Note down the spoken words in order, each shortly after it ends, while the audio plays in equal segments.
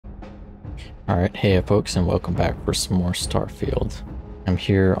Alright, hey folks, and welcome back for some more Starfield. I'm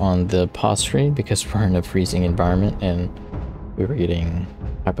here on the pause screen because we're in a freezing environment and we were getting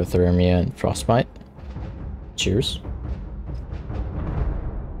hypothermia and frostbite. Cheers.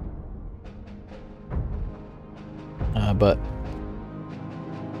 But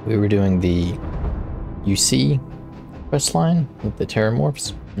we were doing the UC quest line with the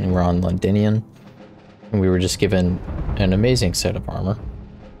terrormorphs, and we're on Londinian, and we were just given an amazing set of armor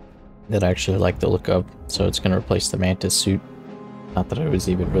that I actually like the look of, so it's going to replace the mantis suit. Not that I was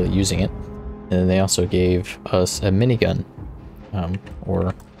even really using it. And then they also gave us a minigun,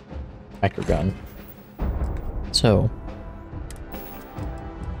 or hiker gun. So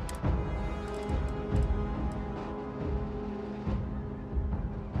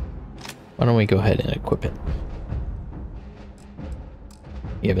why don't we go ahead and equip it?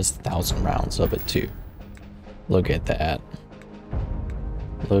 Give us 1,000 rounds of it too. Look at that.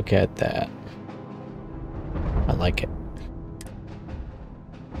 Look at that. I like it.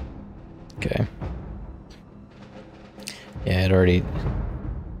 Okay. Yeah, it already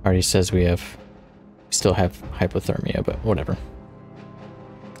says we still have hypothermia, but whatever.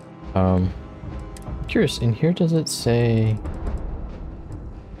 Curious, in here does it say?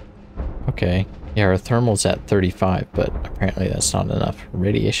 Okay. Yeah, our thermal's at 35, but apparently that's not enough.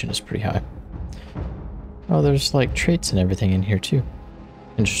 Radiation is pretty high. Oh, there's like traits and everything in here too.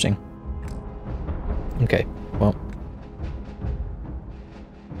 Interesting. Okay, well,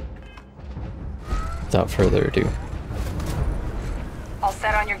 without further ado. All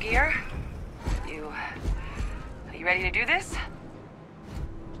set on your gear? Are you ready to do this?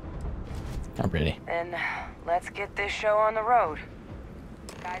 I'm ready. Then let's get this show on the road.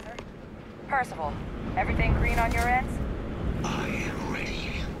 Kaiser? Percival, everything green on your ends? I am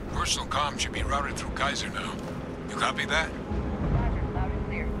ready. Personal comm should be routed through Kaiser now. You copy that? Roger, loud and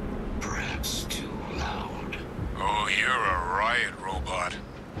clear. Perhaps too loud. Oh, you're a riot robot.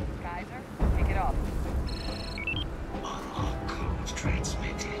 Kaiser, kick it off. Unlock codes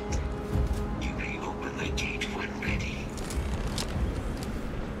transmitted. You may open the gate when ready.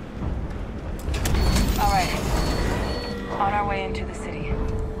 Alright. On our way into the city.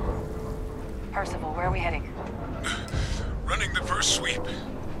 Percival, where are we heading? Running the first sweep.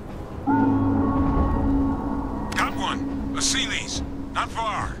 Got one. A Sealy's. Not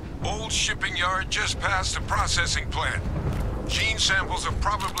far. Old shipping yard just past the processing plant. Gene samples are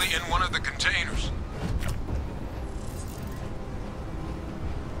probably in one of the containers.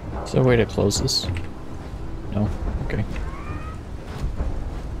 Is there a way to close this? No? Okay.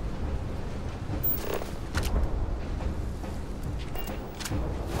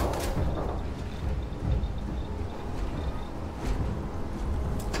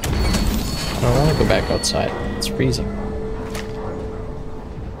 I don't want to go back outside. It's freezing.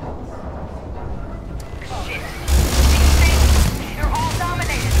 Shit. These things, they're all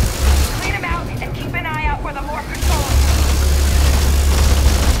dominated. Clean them out and keep an eye out for the morph control.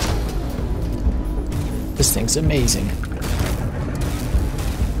 This thing's amazing.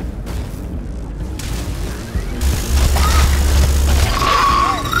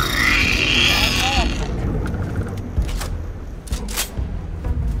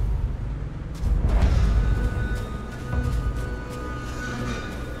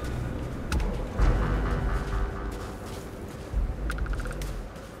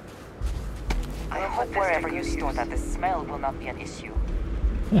 Wherever you store that, the smell will not be an issue.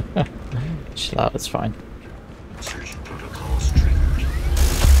 Chill out, it's fine. Search protocols triggered.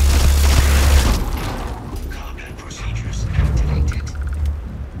 Combat procedures activated.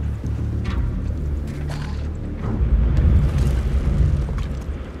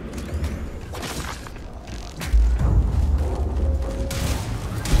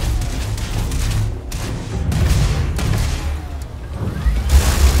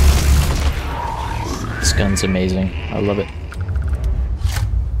 This gun's amazing. I love it.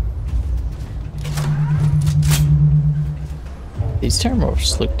 These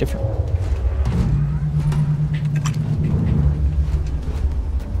terrormorphs look different.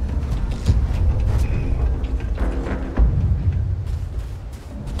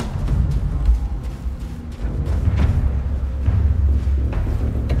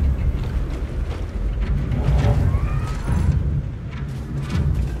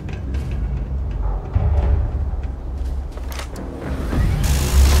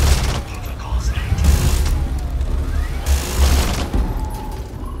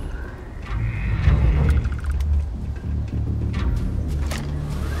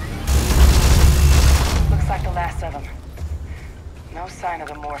 No sign of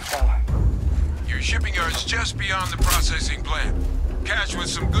the morph, though. Your shipping yard's just beyond the processing plant. cache with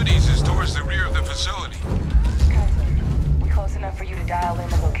some goodies is towards the rear of the facility. We close enough for you to dial in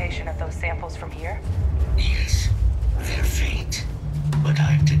the location of those samples from here? Yes, they're faint, but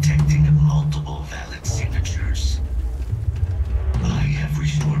I'm detecting multiple valid signatures. I have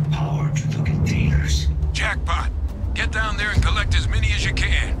restored power to the containers. Jackpot! Get down there and collect as many as you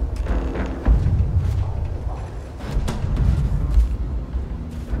can.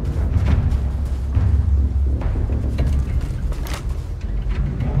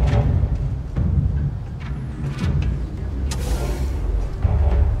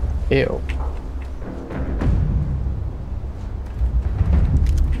 Ew.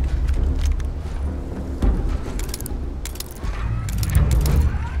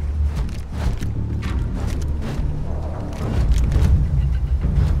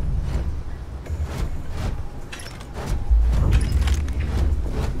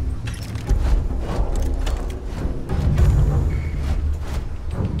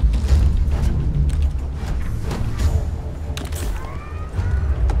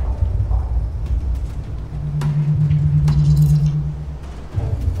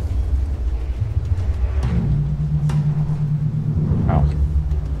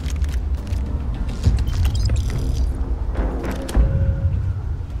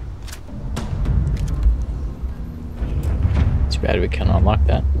 Bad we cannot unlock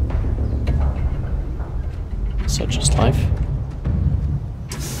that. Such is life.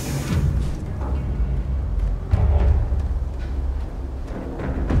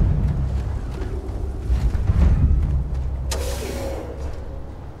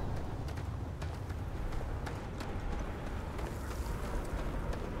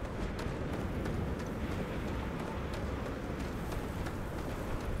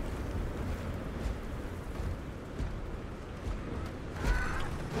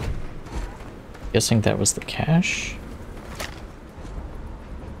 Guessing that was the cache.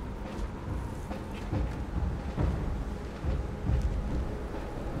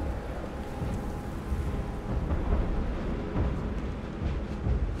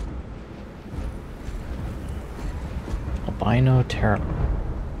 Albino terror.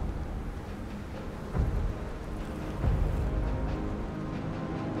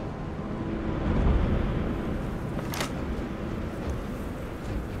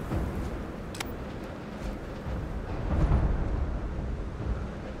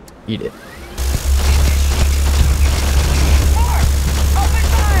 Eat it. Open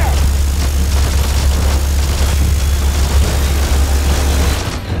fire!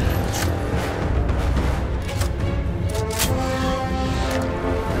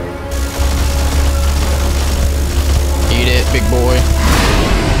 Eat it, big boy.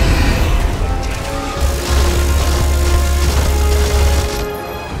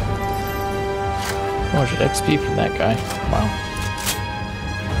 Oh, I should XP from that guy. Wow.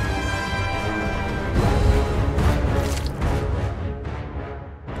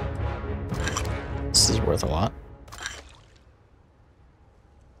 This is worth a lot.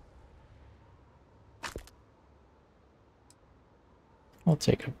 I'll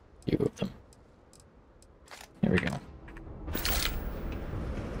take a few of them. Here we go. I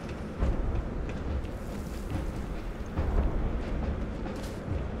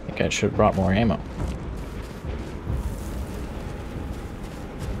think I should have brought more ammo.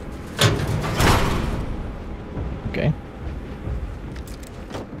 Okay.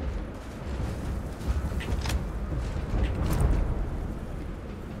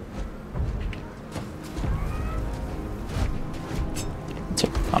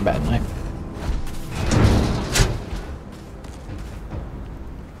 Take a combat knife.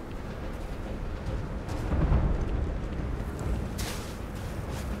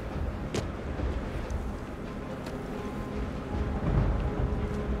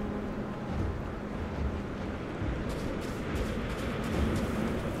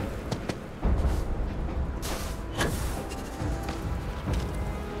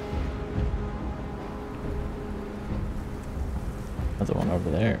 Another one over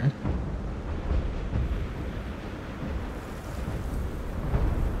there.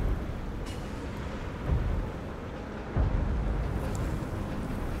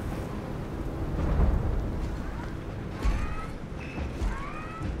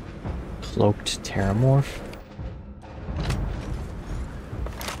 Cloaked terrormorph.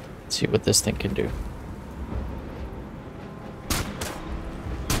 Let's see what this thing can do.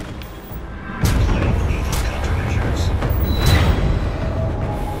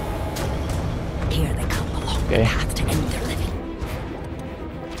 Here they come along the Okay. path to end their living.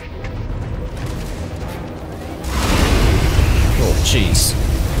 Oh, jeez.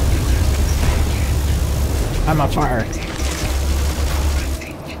 I'm on fire.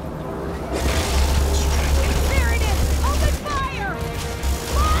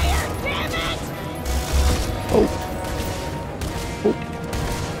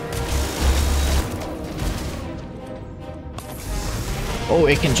 Oh,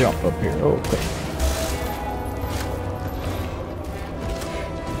 it can jump up here. Oh, okay.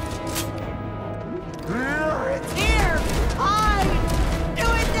 It's here! Hide! Do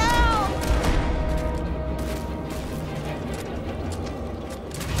it now!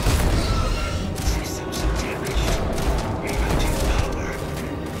 Systems are damaged. Rerouting power.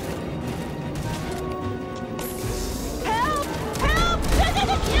 Help! Help! They're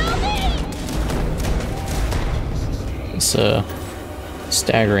gonna kill me! It's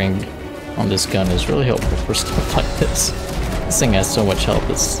staggering on this gun is really helpful for stuff like this. This thing has so much health,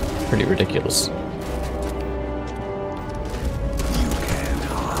 it's pretty ridiculous.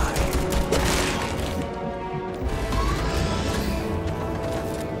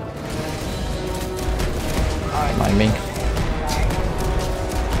 Mind me.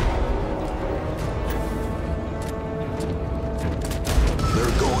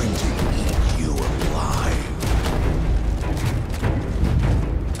 They're going to eat you alive.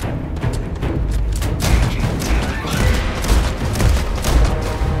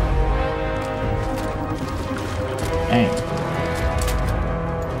 Dang.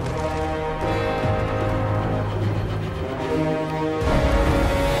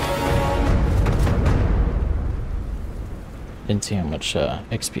 Didn't see how much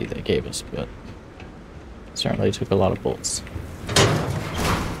XP they gave us, but certainly took a lot of bullets.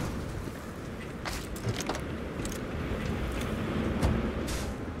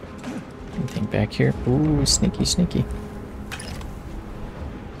 Anything back here? Ooh, sneaky, sneaky.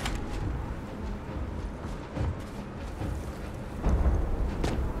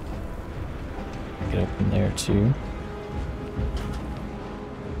 Get up in there too.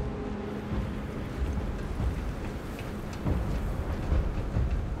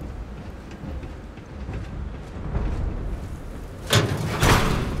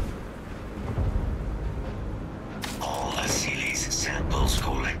 All Asili's samples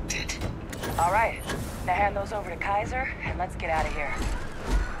collected. All right. Now hand those over to Kaiser, and let's get out of here.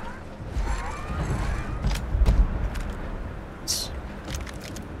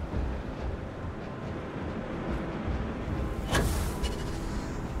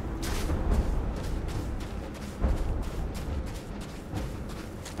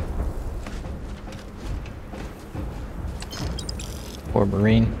 Poor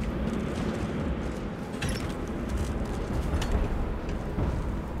Marine.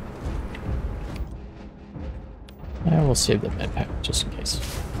 And we'll save the med pack just in case.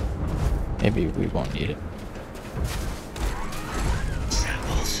 Maybe we won't need it.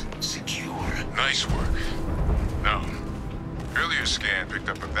 Samples secure. Nice work. No. Earlier scan picked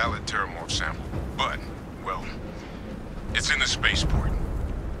up a valid terrormorph sample, but, well, it's in the spaceport.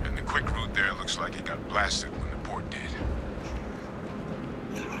 And the quick route there looks like it got blasted when the port did.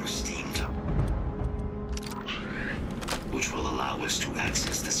 There are steam tunnels, which will allow us to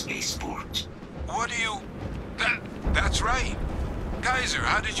access the spaceport. What do you... That's right. Kaiser,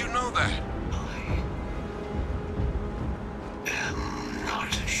 how did you know that? I am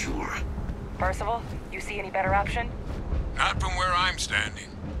not sure. Percival, you see any better option? Not from where I'm standing.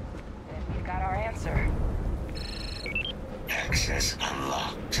 Then we've got our answer. Access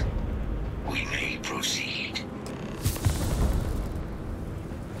unlocked. We may proceed.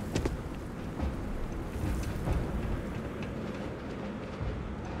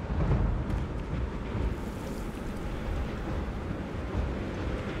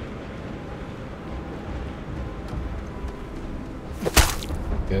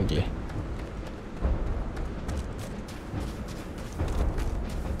 Googly.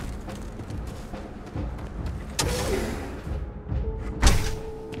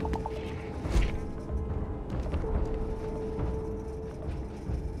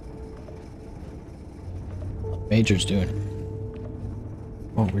 What Major's doing?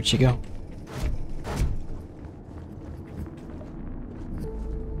 Oh, where'd she go?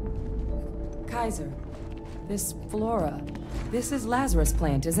 Kaiser, this flora, this is Lazarus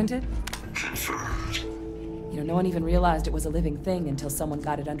plant, isn't it? Confirmed. You know, no one even realized it was a living thing until someone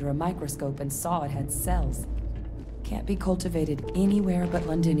got it under a microscope and saw it had cells. Can't be cultivated anywhere but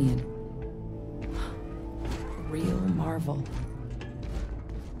Londinian. Real marvel.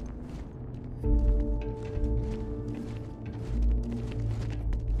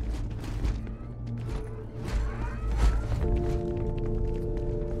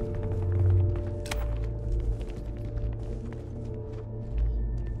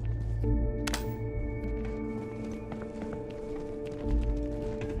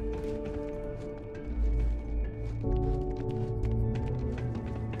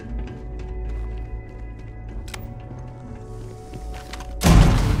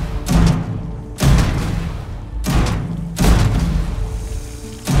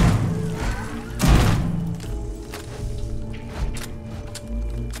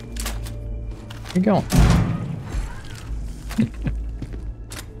 you going?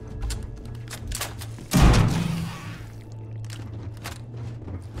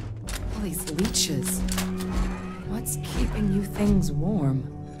 All these leeches. What's keeping you things warm?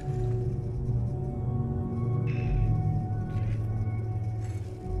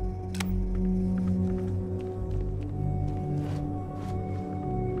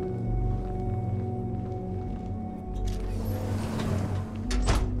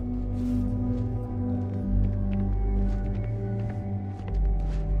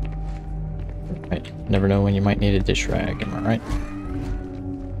 Right. Never know when you might need a dish rag, am I right?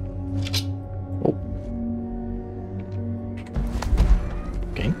 Oh.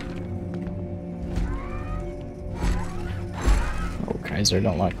 Okay. Oh, Kaiser,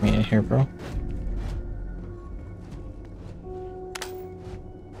 don't lock me in here, bro.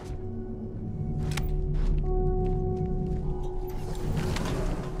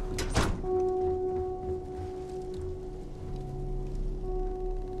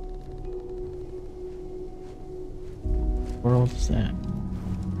 What world is that?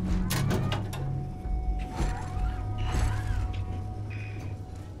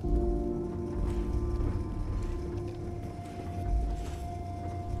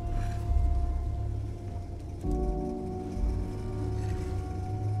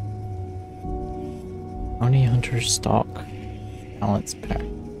 Bounty Hunter Stock Balance Pack.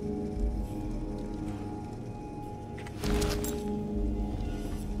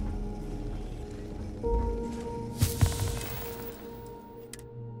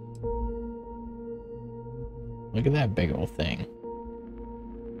 Look at that big old thing.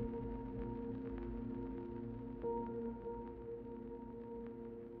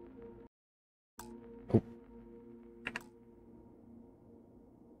 Oh.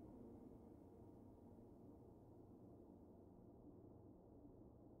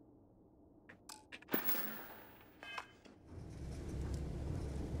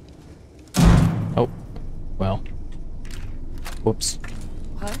 Oh, well. Whoops.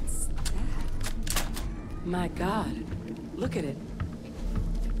 What's that? My God, look at it.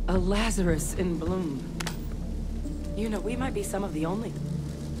 A Lazarus in bloom. You know, we might be some of the only...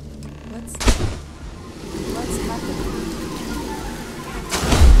 What's happening?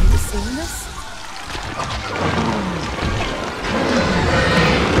 Have you seen this?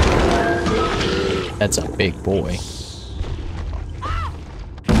 That's a big boy.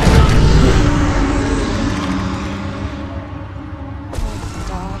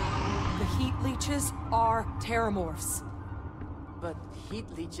 Are terrormorphs. But heat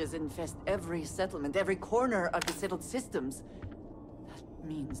leeches infest every settlement, every corner of the settled systems. That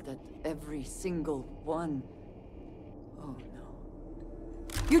means that every single one... Oh no.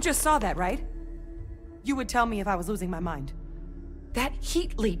 You just saw that, right? You would tell me if I was losing my mind. That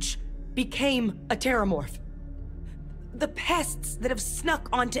heat leech became a terrormorph. The pests that have snuck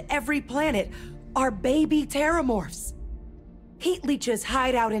onto every planet are baby terrormorphs. Heat leeches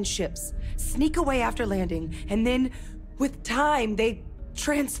hide out in ships, sneak away after landing, and then, with time, they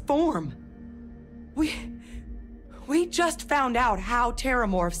transform. We just found out how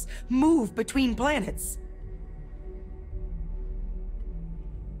terrormorphs move between planets.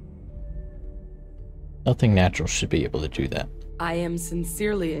 Nothing natural should be able to do that. I am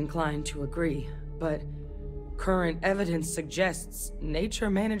sincerely inclined to agree, but current evidence suggests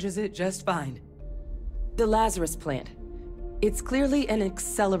nature manages it just fine. The Lazarus plant. It's clearly an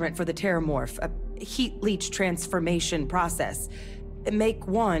accelerant for the terrormorph, a heat leech transformation process. Make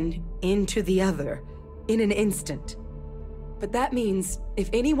one into the other in an instant. But that means if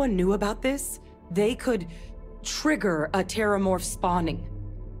anyone knew about this, they could trigger a terrormorph spawning.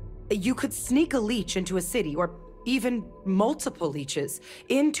 You could sneak a leech into a city, or even multiple leeches,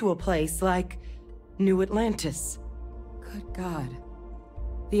 into a place like New Atlantis. Good God.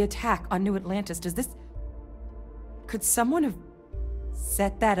 The attack on New Atlantis, does this... Could someone have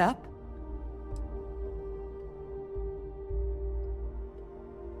set that up?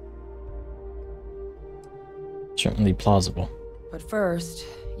 Certainly plausible. But first,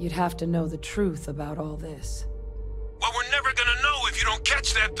 you'd have to know the truth about all this. Well, we're never gonna know if you don't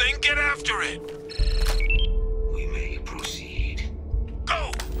catch that thing. Get after it. We may proceed.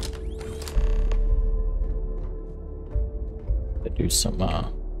 Go! To do some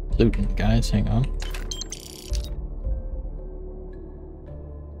looting, guys. Hang on.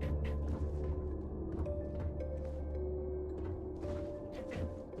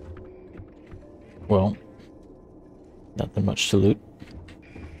 Well, nothing much to loot.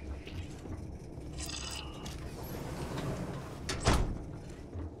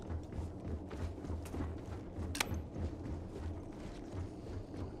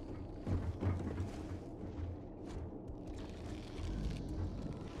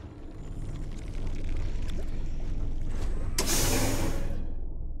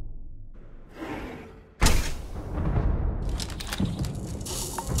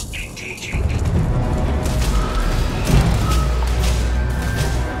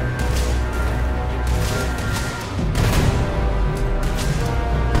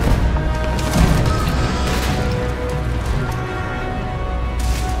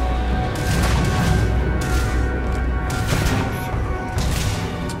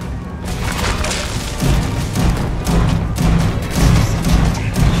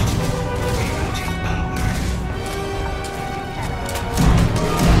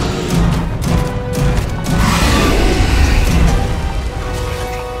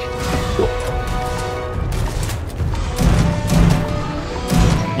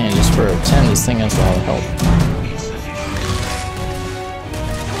 for a 10, this thing has a lot of health.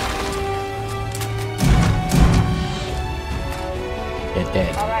 Get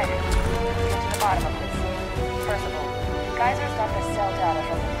dead. Alright, let's get to the bottom of this. First of all, Geyser's got the cell data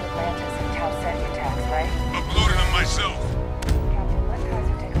from the Atlantis and Tau Ceti attacks, right? Uploaded them myself. Captain, let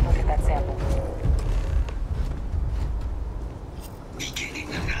Geyser take a look at that sample. Beginning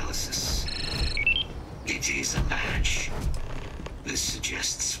analysis. It is a match. This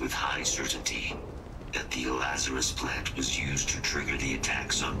suggests with high certainty that the Lazarus plant was used to trigger the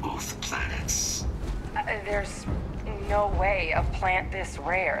attacks on both planets. There's no way a plant this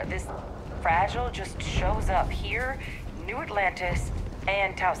rare, this fragile, just shows up here, New Atlantis,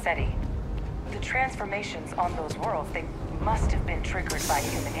 and Tau Ceti. The transformations on those worlds, they must have been triggered by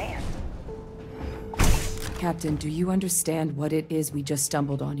human hand. Captain, do you understand what it is we just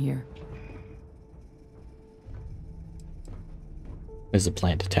stumbled on here? There's a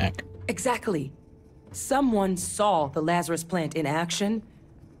plant attack. Exactly. Someone saw the Lazarus plant in action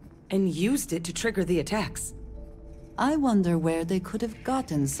and used it to trigger the attacks. I wonder where they could have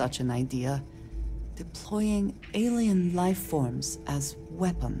gotten such an idea. Deploying alien life forms as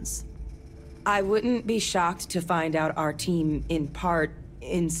weapons. I wouldn't be shocked to find out our team, in part,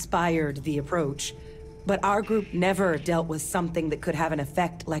 inspired the approach. But our group never dealt with something that could have an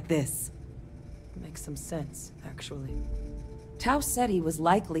effect like this. Makes some sense, actually. Tau Ceti was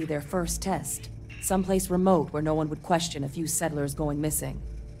likely their first test. Someplace remote where no one would question a few settlers going missing.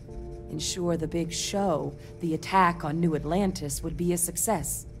 Ensure the big show, the attack on New Atlantis, would be a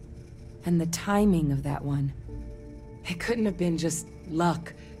success. And the timing of that one. It couldn't have been just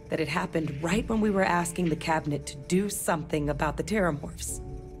luck that it happened right when we were asking the cabinet to do something about the terrormorphs.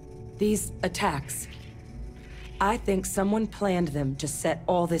 These attacks, I think someone planned them to set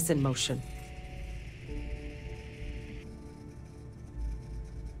all this in motion.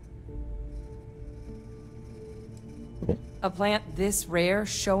 A plant this rare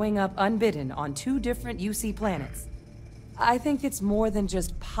showing up unbidden on 2 different UC planets. I think it's more than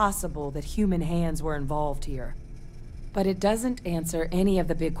just possible that human hands were involved here. But it doesn't answer any of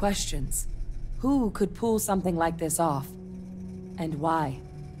the big questions. Who could pull something like this off? And why?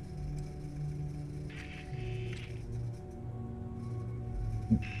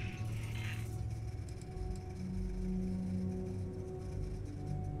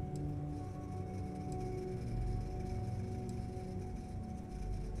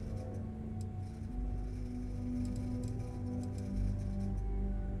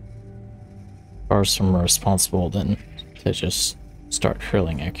 Far some more responsible than to just start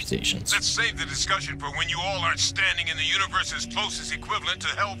hurling accusations. Let's save the discussion for when you all aren't standing in the universe's closest equivalent to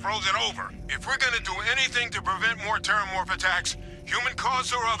hell frozen over. If we're gonna do anything to prevent more terrormorph attacks, human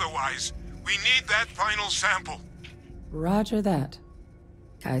cause or otherwise, we need that final sample. Roger that.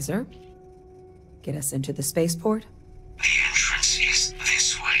 Kaiser, get us into the spaceport? The entrance is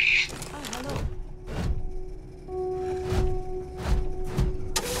this way. Oh, hello.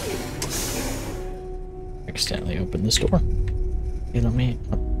 Accidentally opened this door. You let me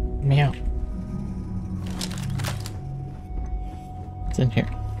out. What's in here?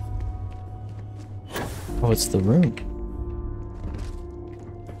 Oh, it's the room.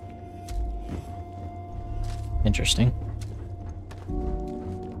 Interesting.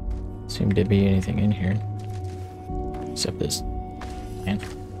 Seemed to be anything in here. Except this. Man.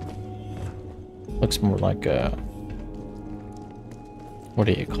 Looks more like a... What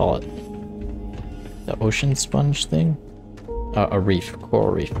do you call it? The ocean sponge thing? A reef.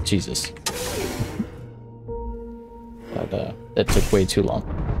 Coral reef. Jesus. But, that took way too long.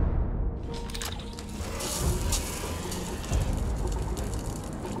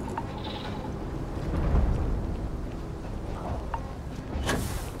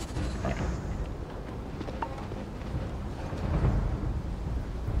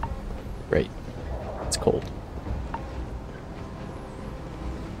 Great. It's cold.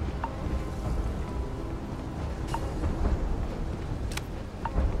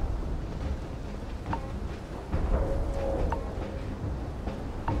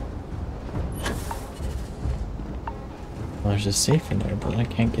 Well, there's a safe in there, but I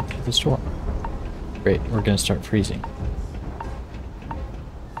can't get through this door. Great, we're gonna start freezing.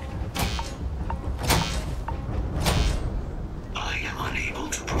 I am unable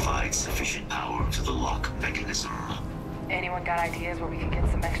to provide sufficient power to the lock mechanism. Anyone got ideas where we can get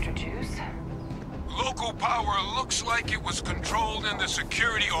some extra juice? Local power looks like it was controlled in the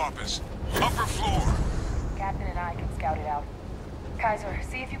security office. Upper floor. Captain and I can scout it out. Kaiser,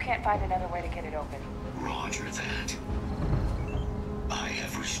 see if you can't find another way to get it open. Roger that. I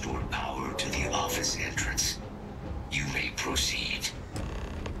have restored power to the office entrance. You may proceed.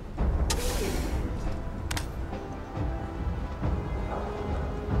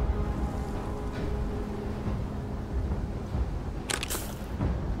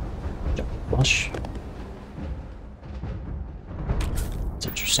 It's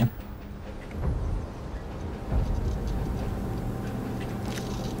interesting.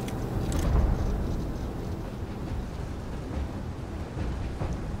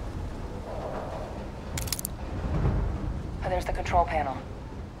 There's the control panel.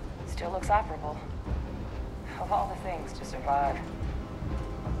 Still looks operable. Of all the things to survive.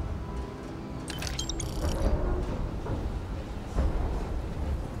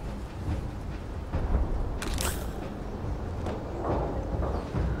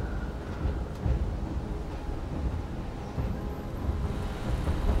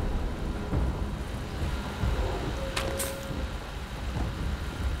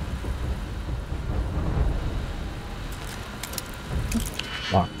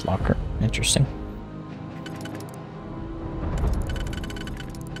 Locked locker. Interesting.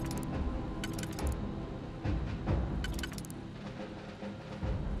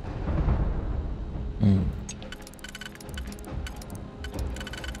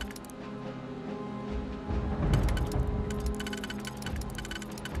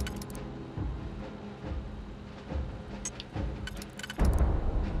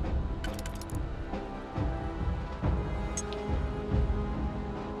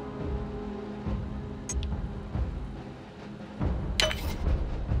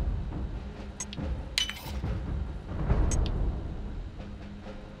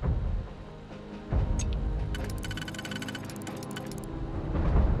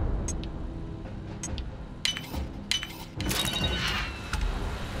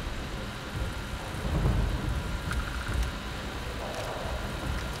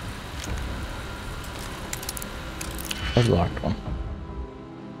 I locked one.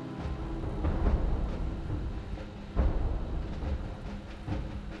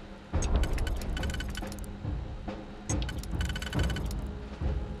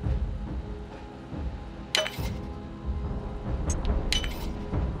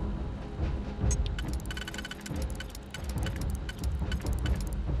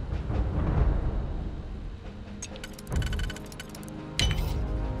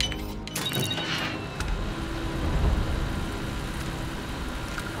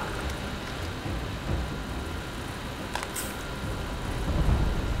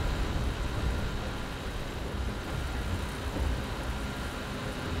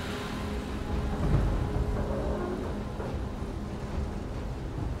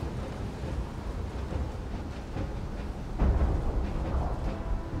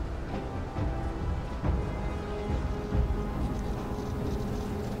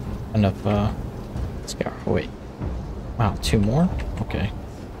 Enough, let's go. Oh, wait. Wow, 2 more? Okay.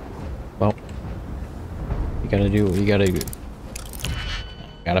 Well, you gotta do what you gotta do.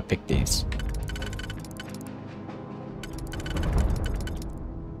 Gotta pick these.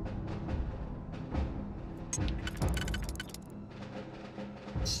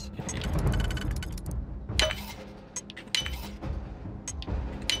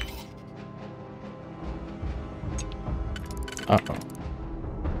 Uh-oh.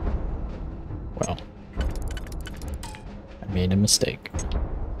 Well, I made a mistake.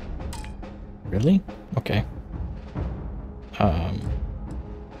 Really? Okay.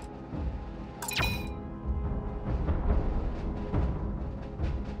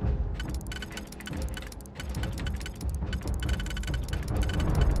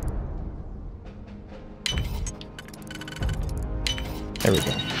 There we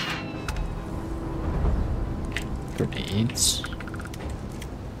go. Grenades.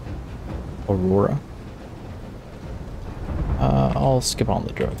 Aurora. I'll skip on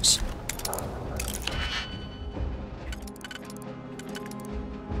the drugs.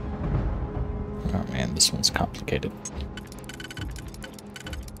 Oh man, this one's complicated.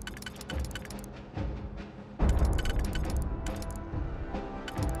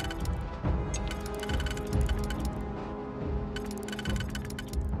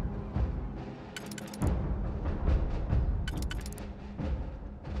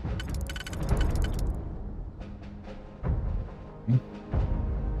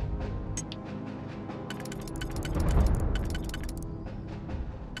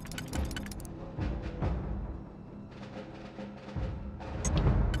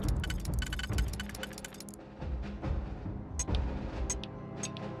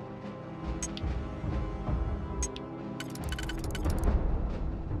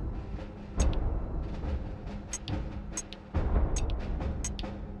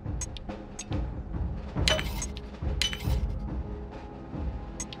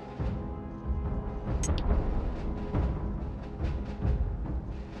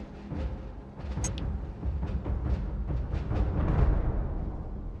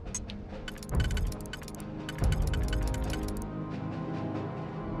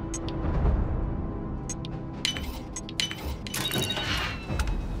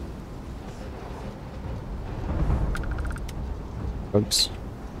 drugs,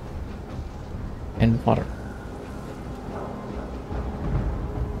 and water.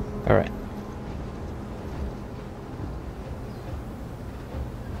 Alright.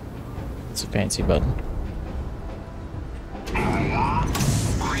 It's a fancy button.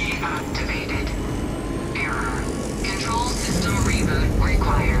 Reactivated. Error. Control system reboot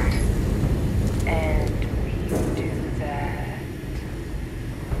required. And we do that.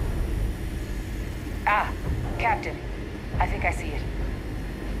 Ah, Captain. I think I see it.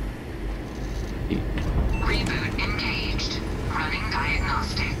 Reboot engaged. Running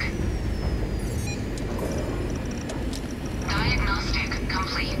diagnostic. Diagnostic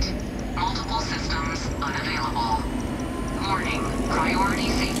complete. Multiple systems unavailable. Warning. Priority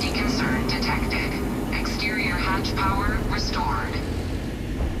safety concern detected. Exterior hatch power restored.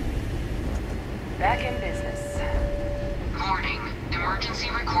 Back in business. Warning. Emergency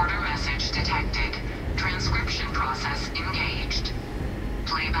recorder message detected. Transcription process engaged.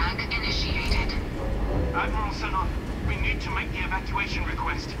 Playback initiated. Admiral Senov, we need to make the evacuation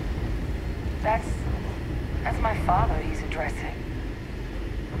request. That's my father he's addressing.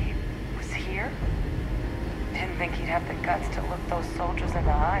 He was here? Didn't think he'd have the guts to look those soldiers in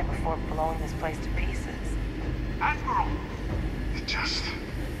the eye before blowing this place to pieces. Admiral! It just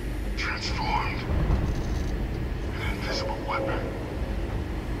transformed. An invisible weapon.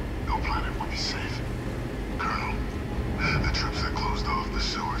 No planet would be safe. Colonel, the troops that closed off the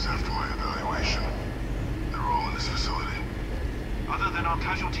sewers after my evaluation, they're all in this facility. Other than our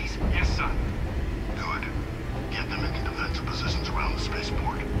casualties? Yes, sir. Good. Get them into defensive positions around the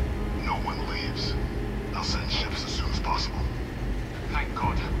spaceport. No one leaves. I'll send ships as soon as possible. Thank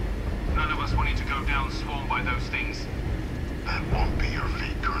God. None of us wanted to go down swarmed by those things. That won't be your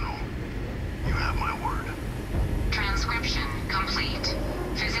fate, Colonel. You have my word. Transcription complete.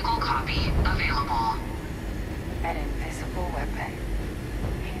 Physical copy available. An invisible weapon.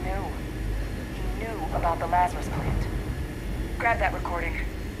 He knew about the Lazarus plant. Grab that recording.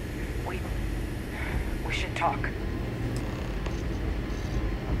 We should talk.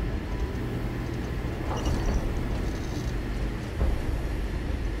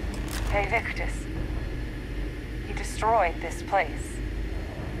 Hey, Victus. He destroyed this place.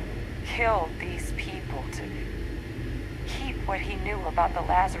 Killed these people to keep what he knew about the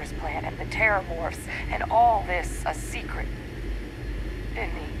Lazarus plant and the terrormorphs and all this a secret.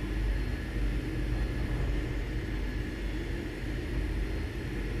 Didn't he?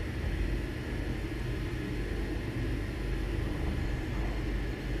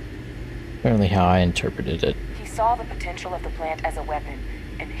 Apparently how I interpreted it. He saw the potential of the plant as a weapon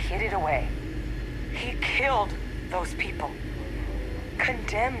and hid it away. He killed those people.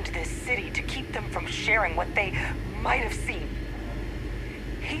 Condemned this city to keep them from sharing what they might have seen.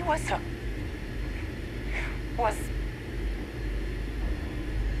 He was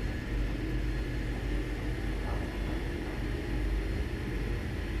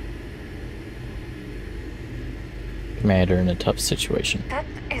Commander in a tough situation. That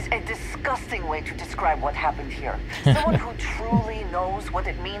is a disgusting way to describe what happened here. Someone who truly knows what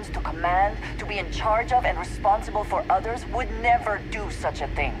it means to command, to be in charge of and responsible for others would never do such a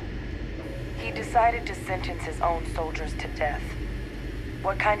thing. He decided to sentence his own soldiers to death.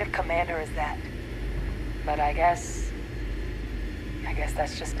 What kind of commander is that? But I guess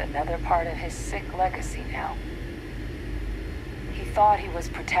that's just another part of his sick legacy now. He thought he was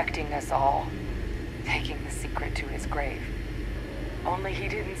protecting us all, taking the secret to his grave. Only he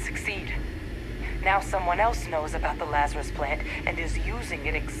didn't succeed. Now someone else knows about the Lazarus plant and is using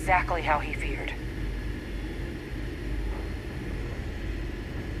it exactly how he feared.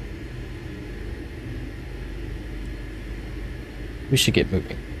 We should get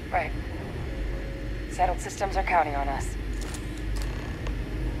moving. Right. Settled systems are counting on us.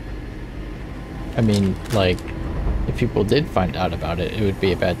 I mean, like, if people did find out about it, it would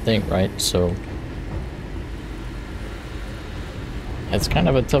be a bad thing, right? So it's kind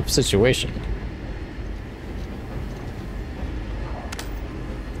of a tough situation.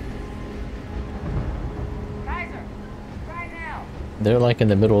 Kaiser, right now. They're like in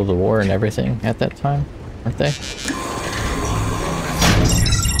the middle of the war and everything at that time, aren't they?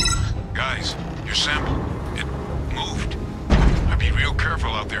 Guys, your sample, it moved. I'd be real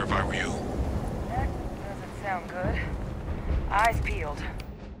careful out there if I were you. That doesn't sound good. Eyes peeled.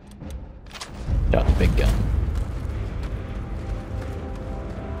 Got the big gun.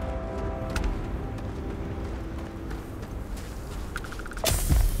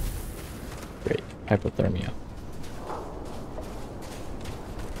 Great. Hypothermia.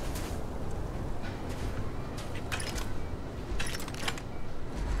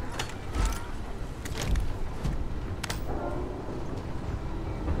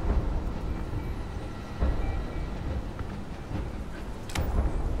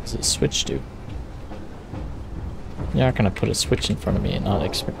 What's the switch do? You're not gonna put a switch in front of me and not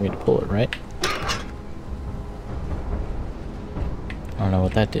expect me to pull it, right? I don't know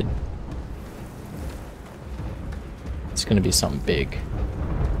what that did. It's gonna be something big.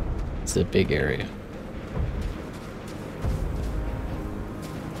 It's a big area.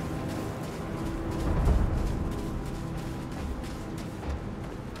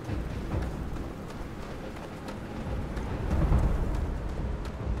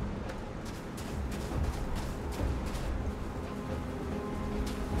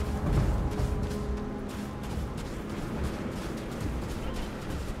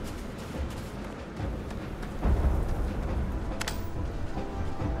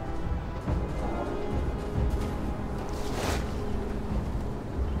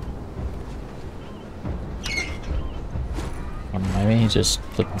 I mean, just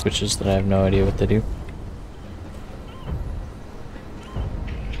flipping switches that I have no idea what they do.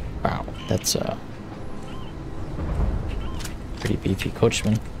 Wow, that's a pretty beefy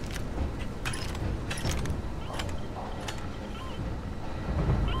coachman.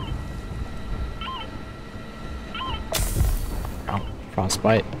 Wow,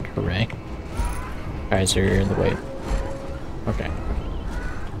 frostbite, hooray. Kaiser, you're in the way. Okay.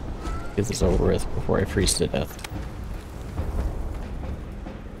 Get this over with before I freeze to death.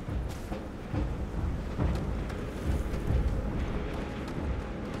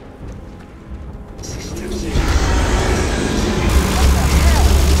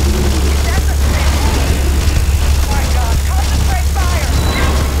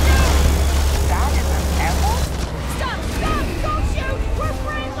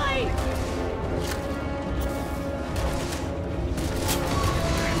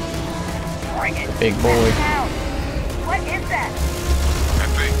 Big boy. What is that? That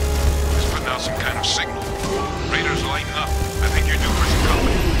thing is putting out some kind of signal. Radar's lighting up. I think you're due for some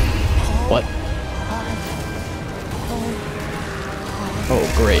company. What? Oh,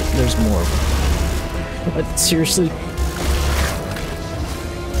 great. There's more of them. What? Seriously?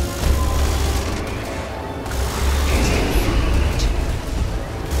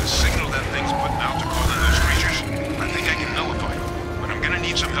 The signal that thing's putting out to call in those creatures, I think I can nullify it. But I'm gonna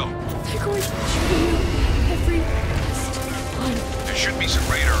need some help. They're going to kill every last one. There should be some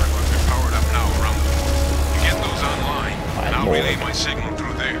radar equipment powered up now around the port. You get those online, and I'll relay my signal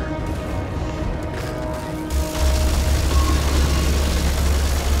through there.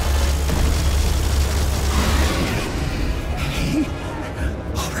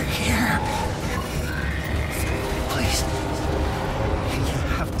 Over here. Please. You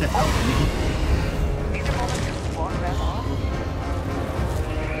have to help me. Need a moment to walk them off?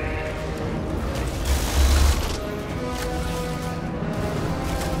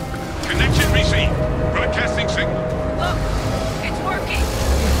 Connection received. Broadcasting signal. Look, it's working.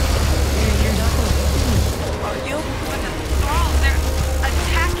 Are you? But the thralls, they're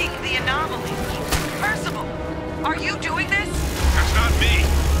attacking the anomaly. Percival, are you doing this? That's not me.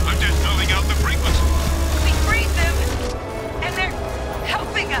 I'm just numbing out the frequency. We freed them, and they're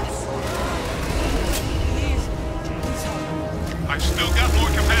helping us. I've still got more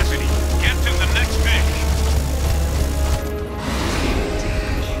capacity. Get to the next fish.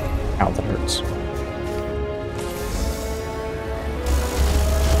 Ow, that hurts.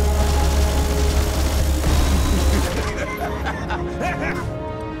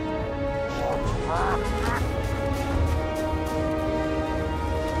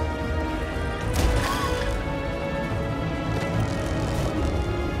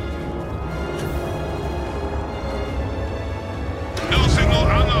 No signal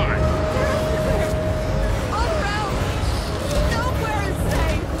online. All around. Nowhere is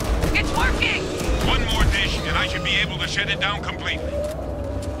safe. It's working! One more dish, and I should be able to shut it down completely.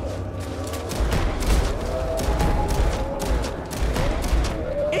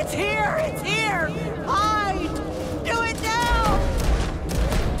 It's here! It's here! Hide! Do it now!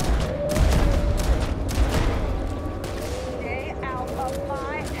 Stay out of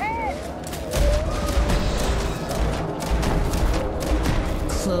my head!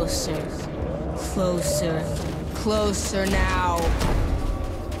 Closer. Closer. Closer now.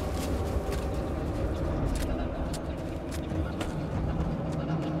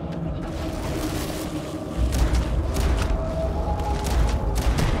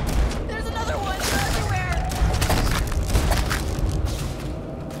 There's another one everywhere!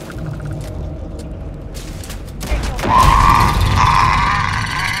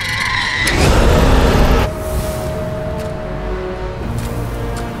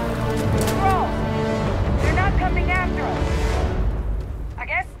 They're not coming after us.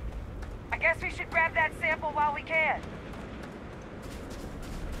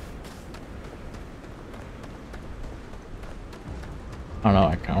 I don't know,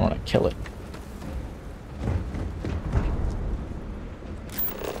 I kind of want to kill it.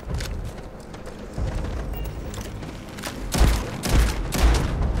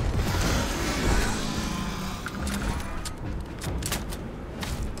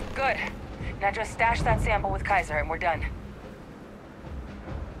 Good. Now just stash that sample with Kaiser and we're done.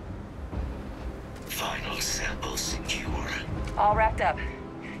 Final sample secure. All wrapped up.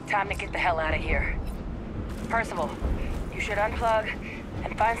 Time to get the hell out of here. Percival, you should unplug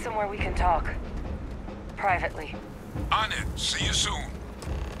and find somewhere we can talk. Privately. On it. See you soon.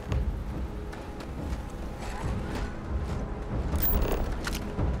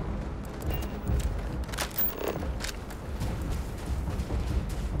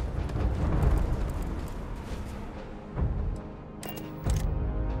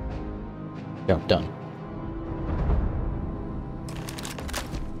 Job done.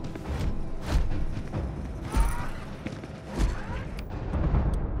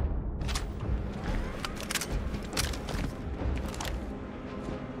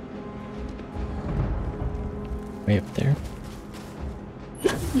 Way up there.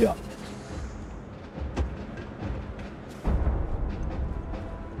 Yeah.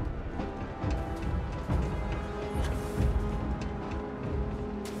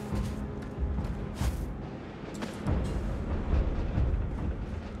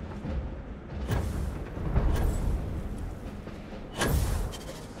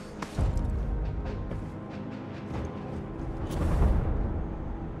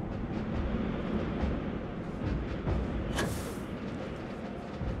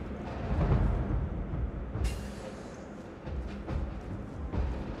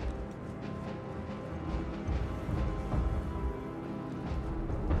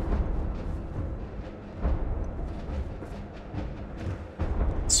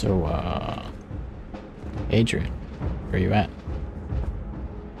 So, Adrian, where you at?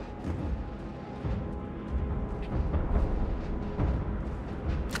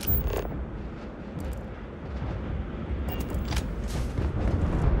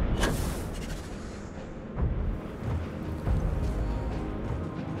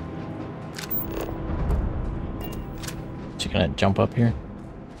 Is she gonna jump up here?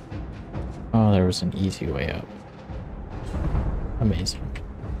 Oh, there was an easy way up. Amazing.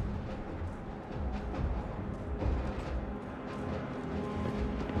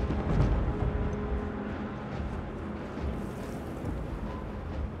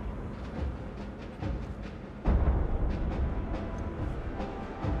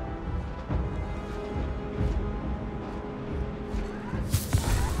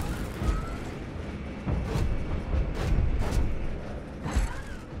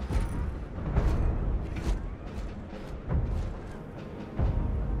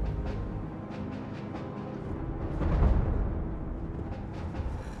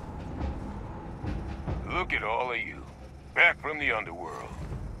 Look at all of you. Back from the underworld.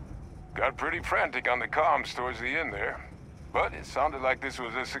 Got pretty frantic on the comms towards the end there. But it sounded like this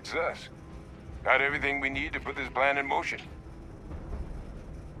was a success. Got everything we need to put this plan in motion.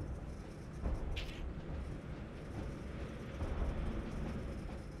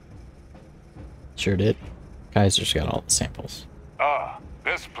 Sure did. Kaiser's got all the samples. Ah,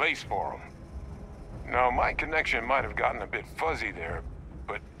 best place for them. Now, my connection might have gotten a bit fuzzy there,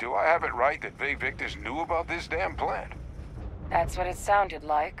 but do I have it right that Vay Victus knew about this damn plant? That's what it sounded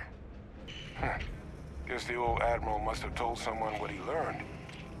like. Guess the old Admiral must have told someone what he learned.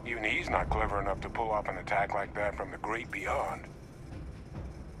 Even he's not clever enough to pull off an attack like that from the great beyond.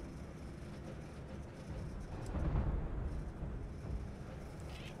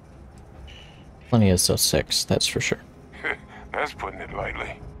 Plenty of SO6, that's for sure. That's putting it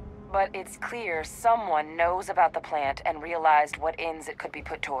lightly. But it's clear someone knows about the plant and realized what ends it could be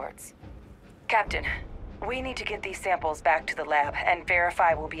put towards. Captain, we need to get these samples back to the lab and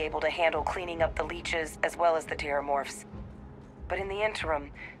verify we'll be able to handle cleaning up the leeches as well as the terrormorphs. But in the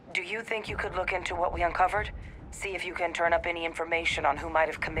interim, do you think you could look into what we uncovered? See if you can turn up any information on who might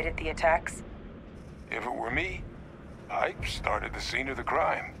have committed the attacks? If it were me, I'd start at the scene of the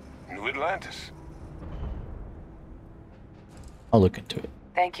crime, New Atlantis. I'll look into it.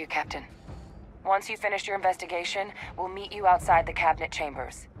 Thank you, Captain. Once you finish your investigation, we'll meet you outside the cabinet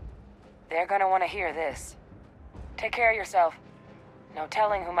chambers. They're gonna want to hear this. Take care of yourself. No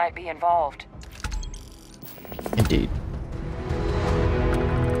telling who might be involved. Indeed.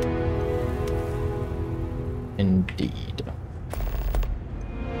 Indeed.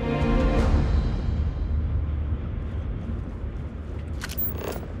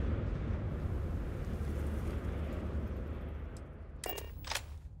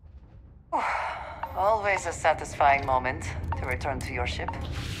 Always a satisfying moment to return to your ship.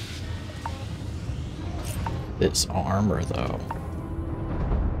 This armor, though.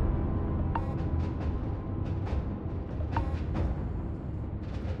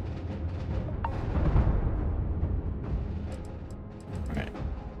 Right.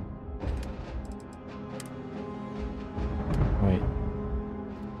 Wait.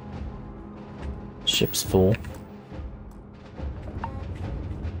 Ship's full.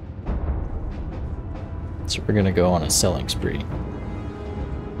 So we're gonna go on a selling spree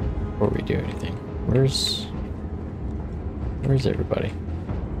before we do anything. Where's everybody?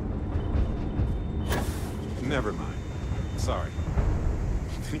 Never mind. Sorry.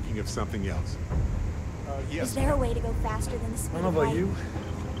 Thinking of something else. Yes. Is there a way to go faster than the speed I don't of know about light? you.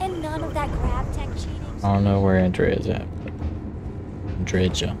 And none of that grab tech cheating? I don't know where Andrea's at.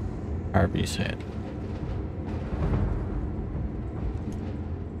 Andrea, however you say it.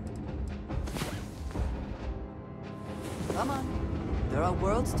 Come on. There are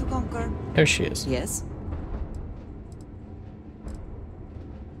worlds to conquer. There she is. Yes?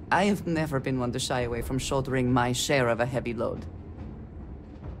 I have never been one to shy away from shouldering my share of a heavy load.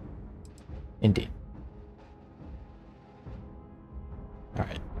 Indeed.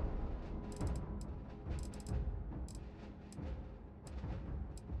 Alright.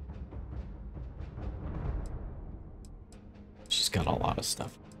 She's got a lot of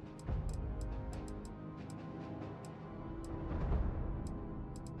stuff.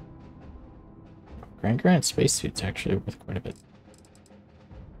 Grand spacesuit's actually worth quite a bit.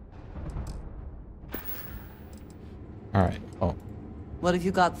 Alright, well. What have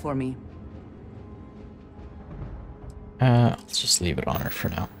you got for me? Let's just leave it on her for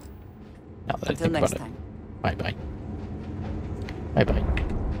now. Now that Until I think next about time. it. Bye-bye. Bye-bye.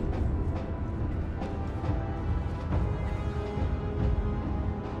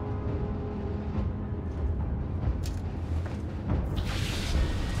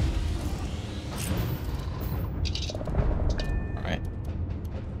 Alright.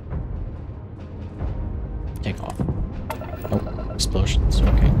 Take off. Oh, explosions.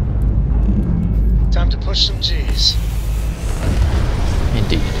 Okay. Time to push some G's.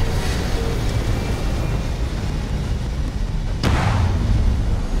 Indeed.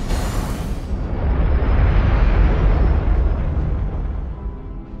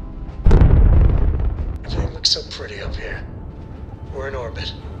 Everything looks so pretty up here. We're in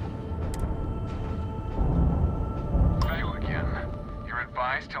orbit. Fail again. You're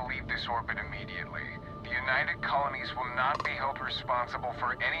advised to leave this orbit immediately. The United Colonies will not be held responsible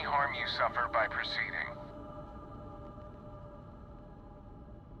for any harm you suffer by proceeding.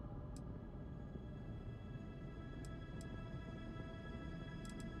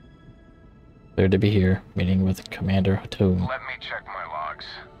 Clear to be here, meeting with Commander Hatoum. Let me check my logs.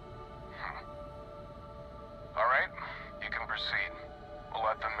 Alright, you can proceed. We'll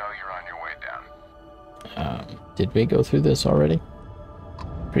let them know you're on your way down. Did we go through this already?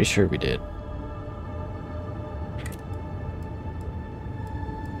 Pretty sure we did.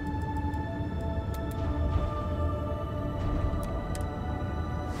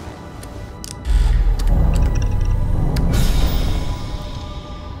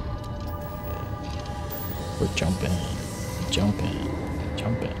 We're jumping, jumping,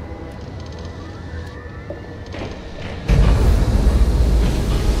 jumping.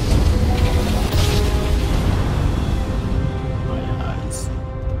 My eyes.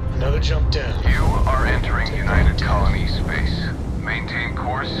 Another jump down. You are entering United Colony space. Maintain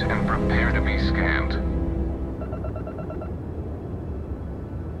course and prepare to be scanned.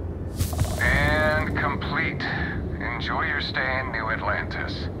 And complete. Enjoy your stay in New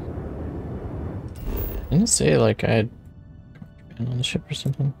Atlantis. Didn't it say like I had been on the ship or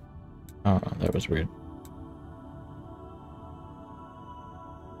something? I don't know, that was weird.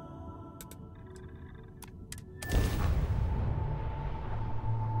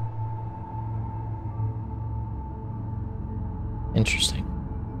 Interesting.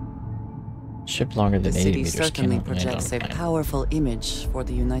 Ship longer The than 80 city meters certainly cannot land on projects a planet. powerful image for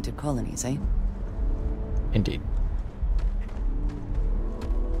the United Colonies, eh? Indeed.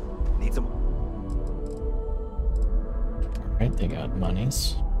 Need some. Alright, they got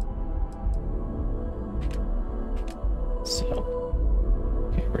monies. Sell.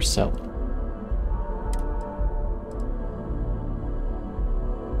 Okay, we're selling.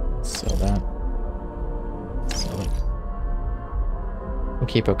 Sell that. Sell it. We'll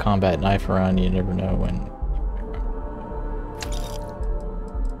keep a combat knife around, you never know when.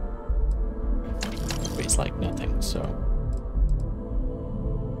 Weighs like nothing, so.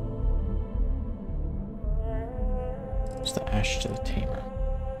 Just the ash to the tamer.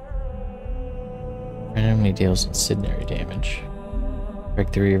 Randomly deals incendiary damage. Break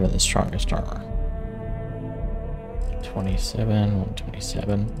 3 even the strongest armor. 27,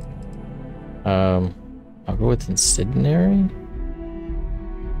 127. I'll go with incendiary.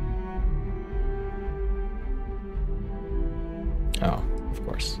 Oh, of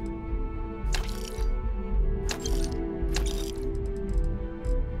course.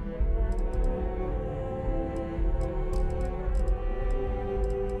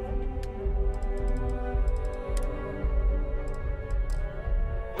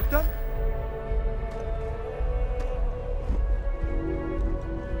 Done.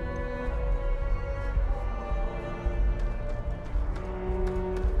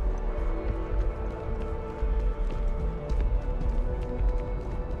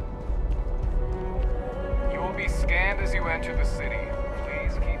 You will be scanned as you enter the city.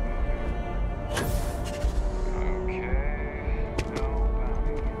 Please keep moving. Okay. No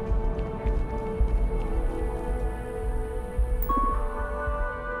bounty.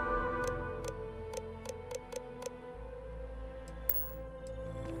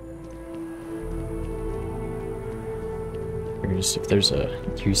 Curious if there's a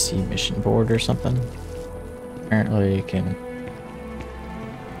UC mission board or something. Apparently you can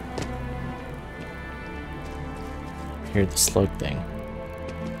hear the slug thing.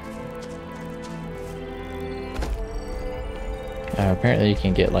 Apparently you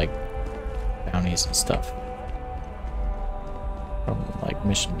can get like bounties and stuff from like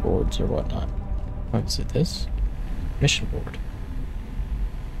mission boards or whatnot. What is it, this? Mission board.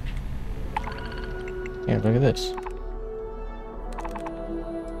 Here, look at this.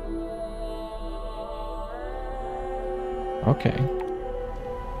 Okay.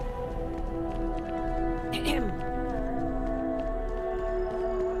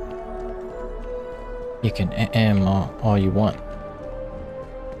 You can all you want.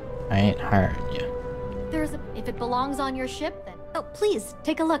 I ain't hiring you. If it belongs on your ship, then... Oh, please,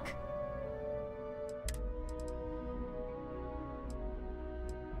 take a look.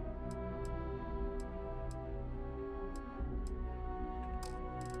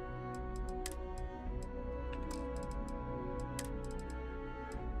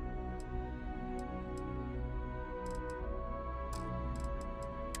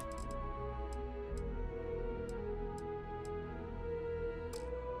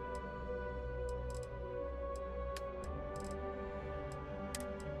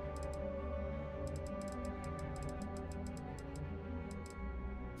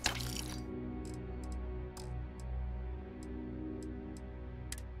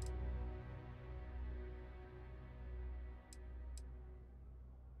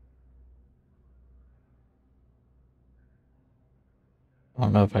 I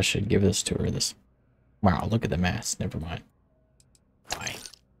don't know if I should give this to her. This. Wow, look at the mask. Never mind. Bye.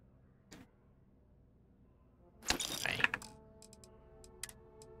 Bye.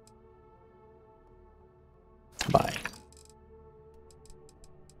 Bye.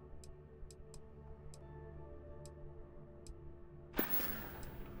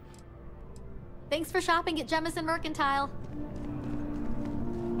 Thanks for shopping at Jemison Mercantile.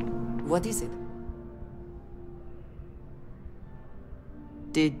 What is it?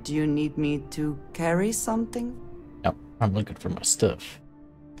 Did you need me to carry something? No, I'm looking for my stuff.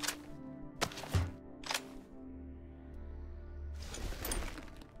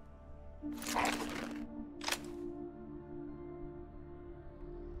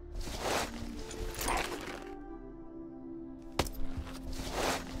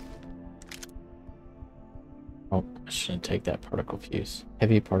 Oh, I shouldn't take that particle fuse.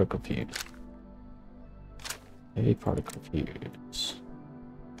 Heavy particle fuse. Heavy particle fuse.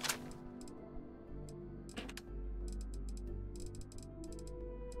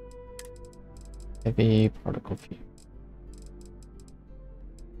 Heavy particle fuse.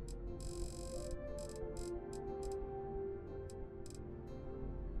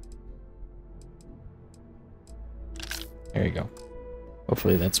 There you go.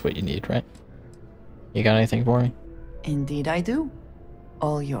 Hopefully that's what you need, right? You got anything for me? Indeed I do.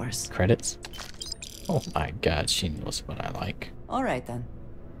 All yours. Credits? Oh my god, she knows what I like. Alright then.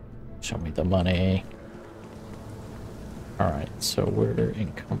 Show me the money. Alright, so we're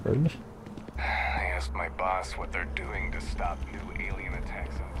encumbered. I asked my boss what they're doing to stop new alien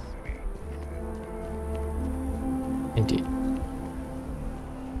attacks on the city. Indeed.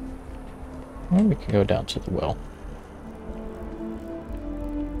 Well, we can go down to the well.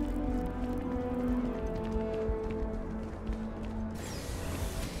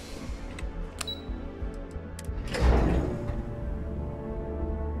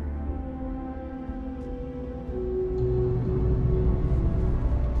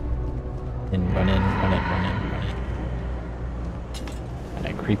 And run in, run in.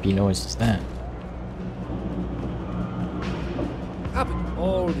 creepy noise is that?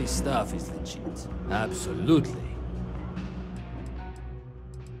 All this stuff is legit. Absolutely.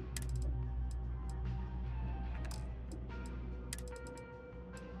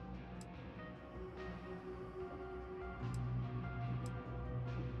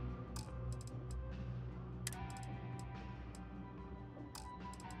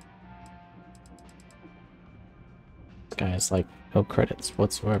 This guy has like no credits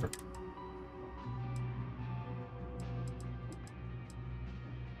whatsoever.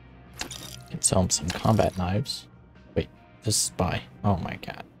 Can sell him some combat knives. Wait, this is spy. Oh my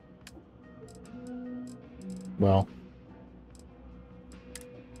god. Well,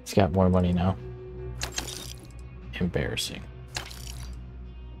 he's got more money now. Embarrassing.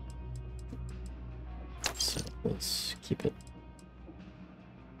 So let's keep it.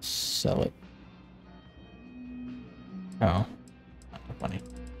 Sell it. Oh, not enough money.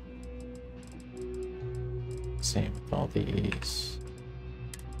 Same with all these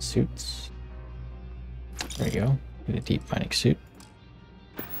suits. There you go. Get a deep mining suit.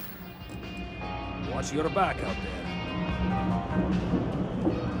 Watch your back out there.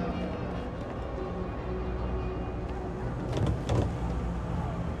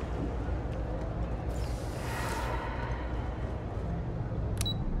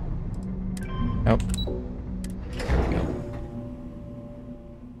 Nope. There we go.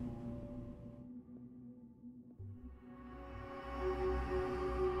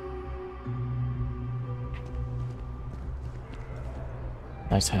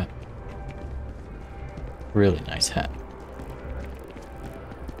 Nice hat. Really nice hat.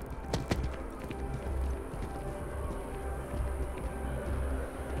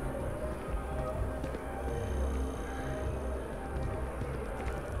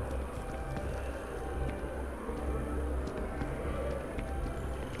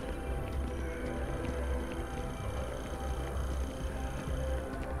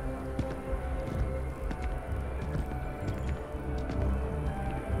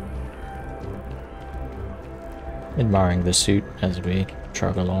 Admiring the suit as we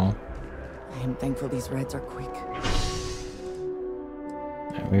trug along. I am thankful these raids are quick.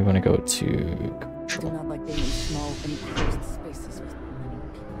 And we want to go to I do control. not like being in small, enclosed spaces with many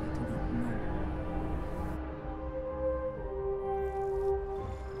people I do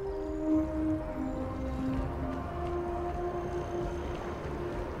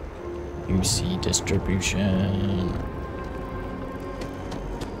not know. UC distribution.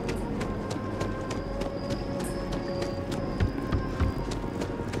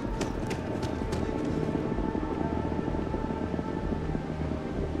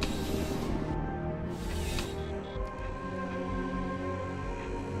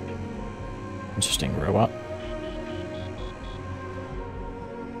 Interesting robot.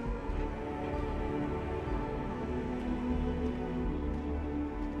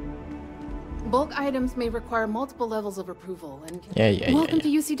 Bulk items may require multiple levels of approval and Welcome to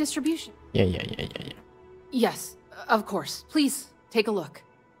UC distribution. Yeah. Yes, of course. Please take a look.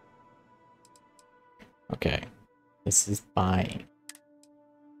 Okay. This is buying.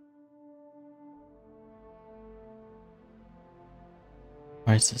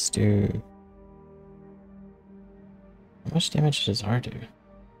 Why does this do? How much damage does R do?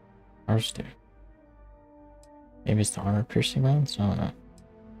 Ours do. Maybe it's the armor piercing rounds? I don't know.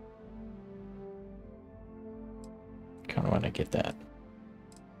 Kinda wanna get that.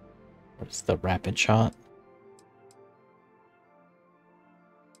 What's the rapid shot?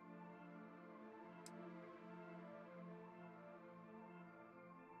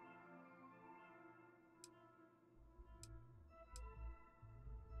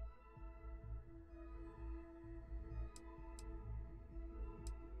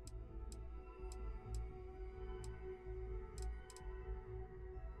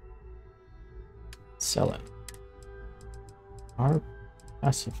 Sell it. Our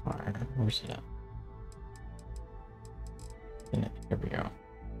pacifier. Where's it at? Here we go.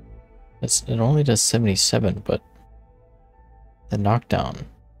 It only does 77, but the knockdown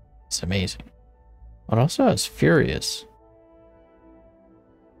is amazing. It also has Furious.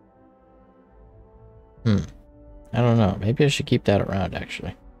 I don't know. Maybe I should keep that around,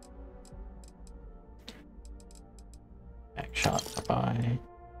 actually. Back shot by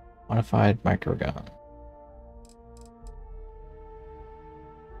modified microgun.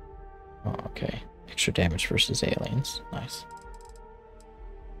 Oh, okay. Extra damage versus aliens. Nice.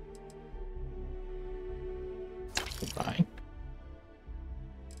 Goodbye.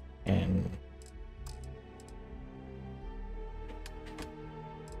 And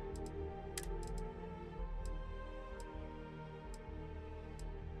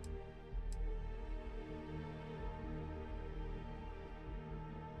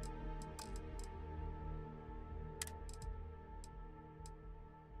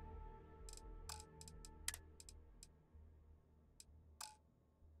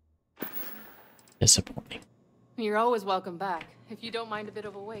Disappointing. You're always welcome back, if you don't mind a bit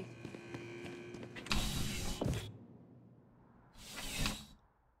of a wait.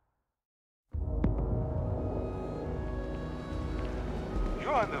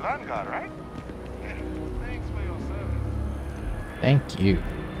 You're on the Vanguard, right? Thanks for your service. Thank you.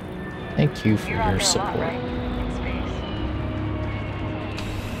 Thank you for You're out your there a lot, support. right? In space.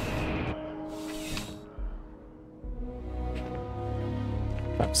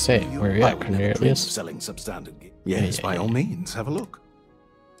 About to say, where are you at, Cornelius? Selling substandard. Yes, by all means, have a look.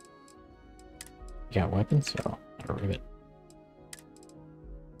 You got weapons? Oh, a rivet.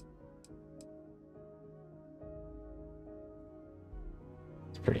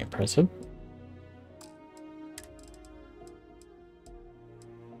 It's pretty impressive.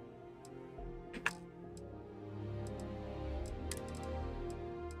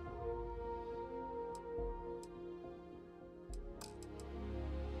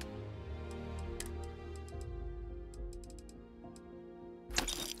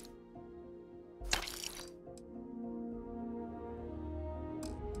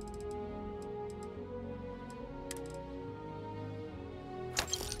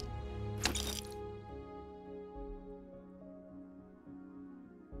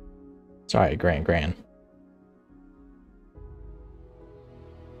 Sorry, Gran.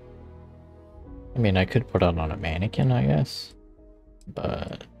 I mean, I could put it on a mannequin, I guess,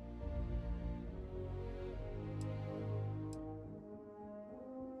 but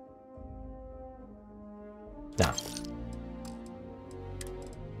no.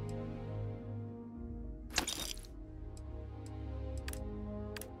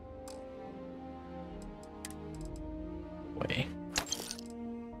 Way.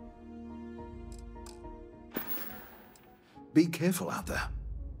 Be careful out there.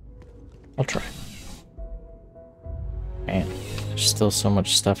 I'll try. Man, there's still so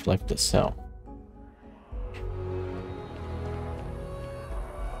much stuff left to sell.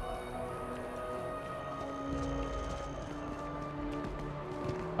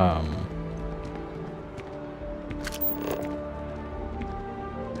 I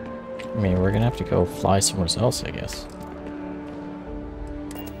mean, we're gonna have to go fly somewhere else, I guess.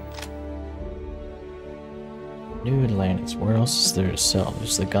 New Atlantis. Where else is there to sell?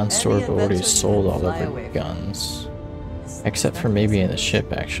 There's the gun store, but already sold all of the guns. Except for maybe in the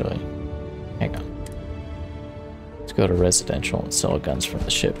ship, actually. Hang on. Let's go to residential and sell guns from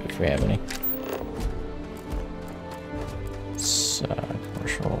the ship if we have any. It's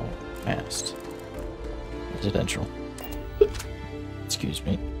commercial mast. Residential. Excuse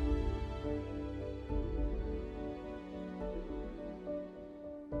me.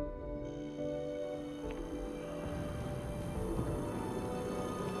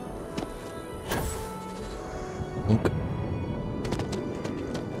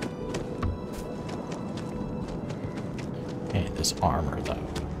 Hey, this armor though.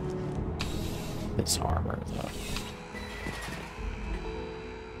 This armor though.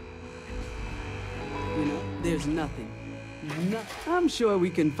 You know, there's nothing. I'm sure we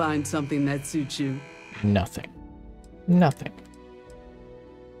can find something that suits you. Nothing. Nothing.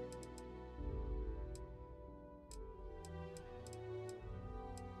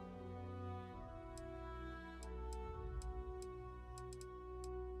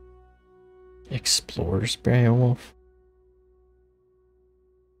 Explorer's Beowulf.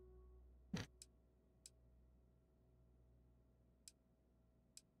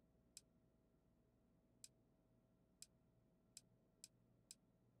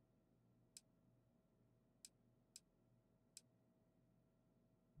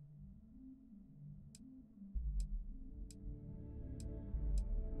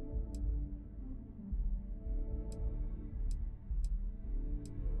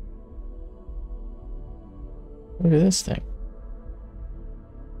 Look at this thing.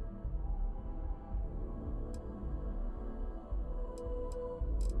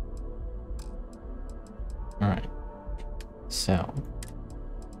 Alright. So.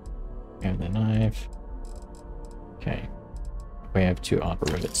 We have the knife. Okay. We have 2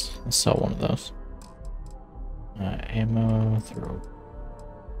 opera rivets. Let's sell one of those. Ammo through.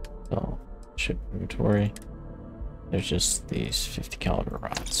 Sell. Ship inventory. There's just these 50 caliber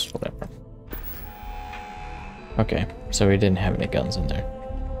rods. Whatever. Okay, so we didn't have any guns in there.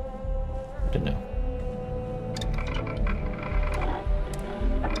 Didn't know.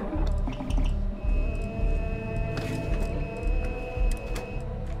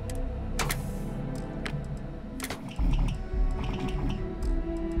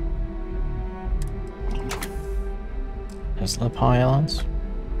 Tesla pylons.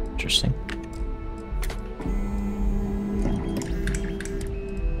 Interesting.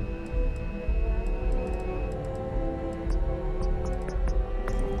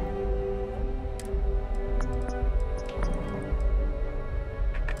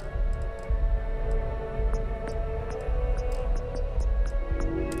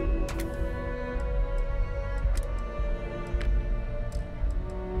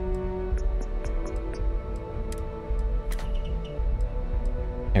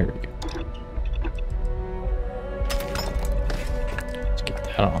 There we go. Let's get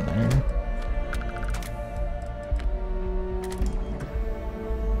that on there.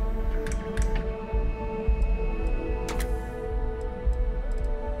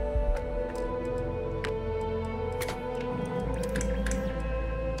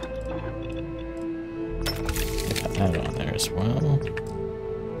 Get that on there as well.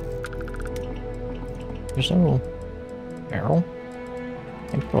 There's no barrel?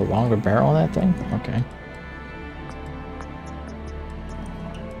 Can you put a longer barrel on that thing? Okay.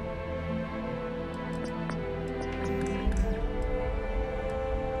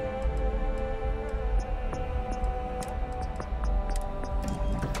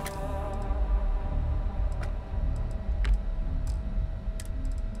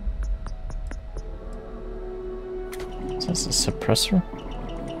 Is this a suppressor?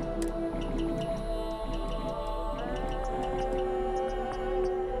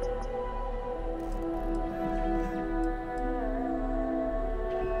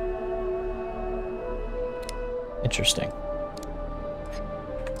 Interesting.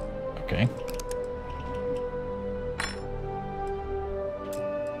 Okay.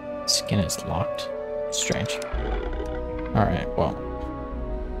 Skin is locked. Strange. Alright, well.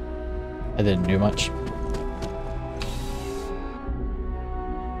 I didn't do much.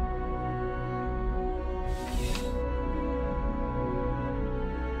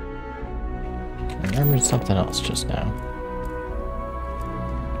 I remembered something else just now.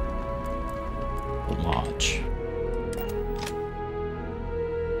 The lodge.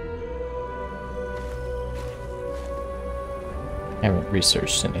 I haven't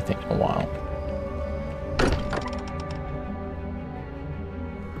researched anything in a while.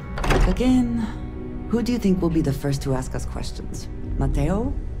 Again, who do you think will be the first to ask us questions?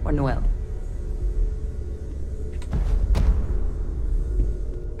 Mateo or Noel?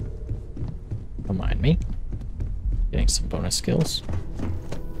 Don't mind me. Getting some bonus skills.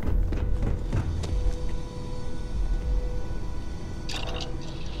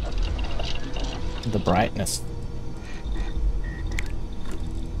 The brightness.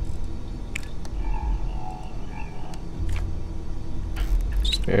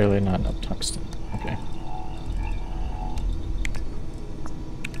 Barely, not enough tungsten. Okay.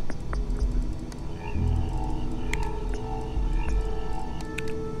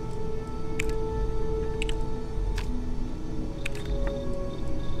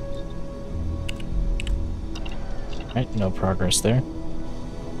 Right, no progress there.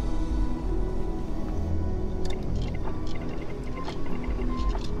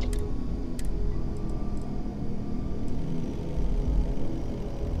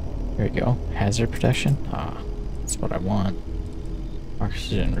 There we go. Hazard protection? Ah, that's what I want.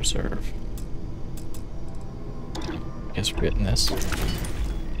 Oxygen reserve. Guess we're getting this.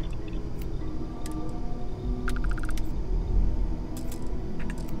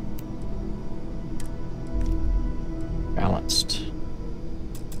 Balanced.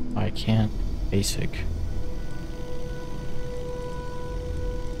 I can't. Basic.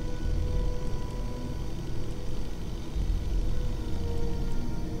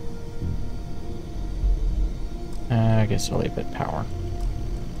 I guess I'll leave it power.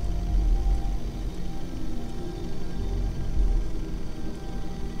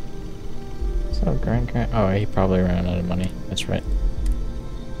 So Grant. Oh, he probably ran out of money. That's right.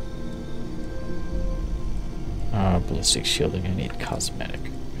 Ballistic shielding. I need cosmetic.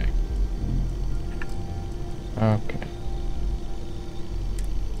 Okay. Okay.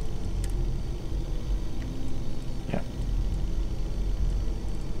 Yeah.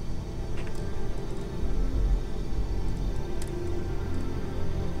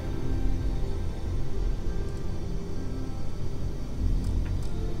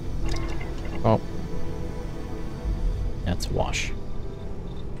 Oh. That's a wash.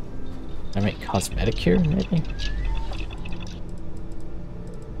 Can I make cosmetic here, maybe?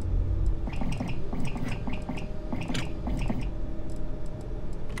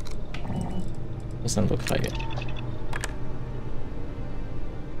 Doesn't look like it.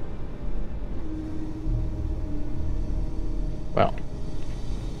 Well.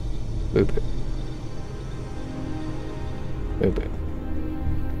 Boo boo. Boo boo.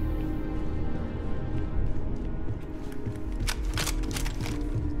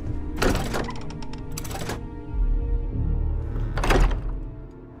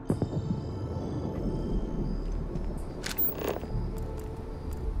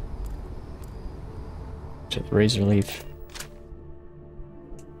 To the razor leaf.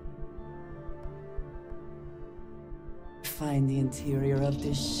 Find the interior of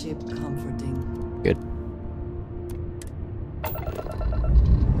this ship comforting. Good.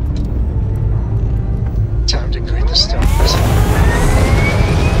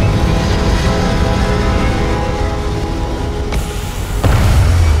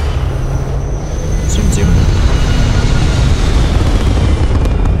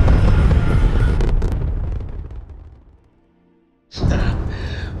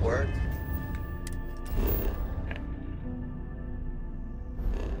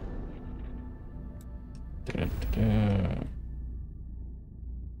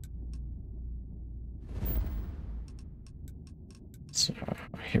 So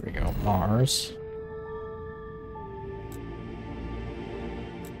here we go, Mars.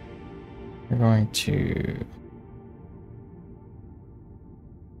 We're going to...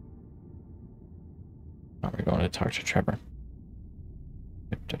 Oh, we're going to talk to Trevor.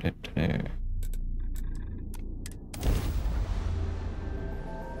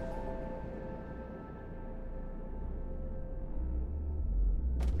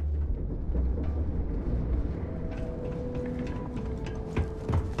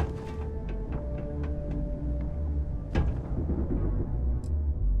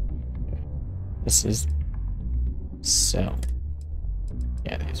 This is cell.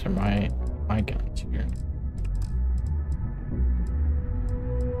 Yeah, these are my guns here.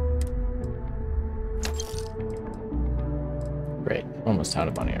 Great, almost out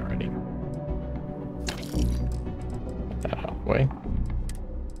of money already. Get that out of the way.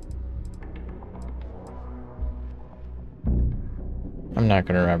 I'm not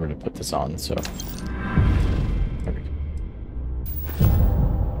gonna remember to put this on, so.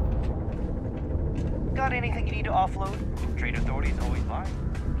 Got anything you need to offload? Trade authorities always lie.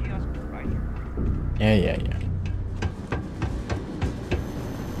 Kiosk right here. Yeah.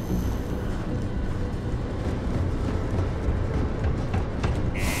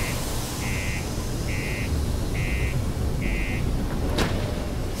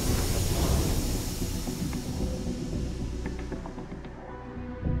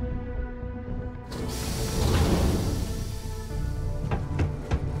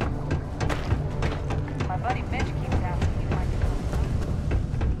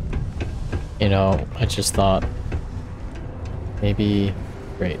 You know, I just thought maybe,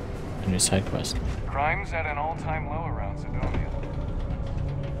 great, a new side quest. Crime's at an all-time low around Sidonia.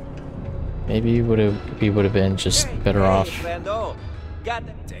 Maybe we would have been just better off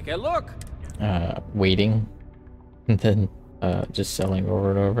Take a look. waiting and then just selling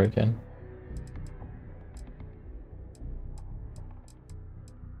over and over again.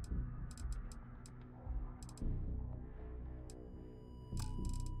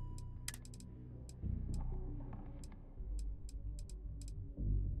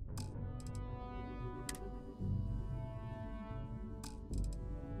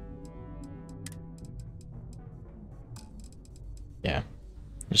 Yeah,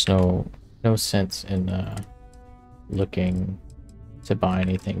 there's no sense in looking to buy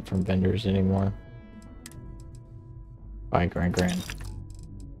anything from vendors anymore. Buy grand.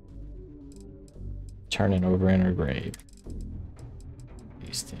 Turn it over in her grave.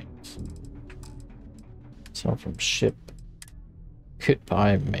 These things. Sell from ship.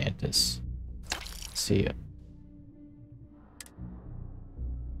 Goodbye, Mantis. See ya.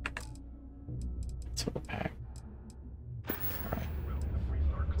 Sell the pack.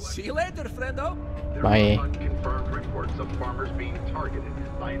 See you later, friendo. Bye. Unconfirmed reports of farmers being targeted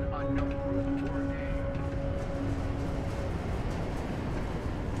by an unknown group or gang.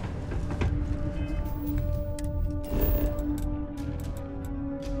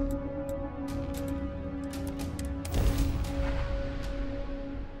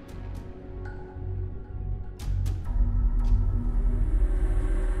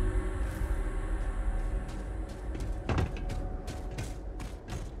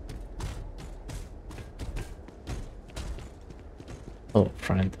 Oh,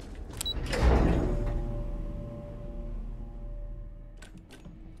 friend.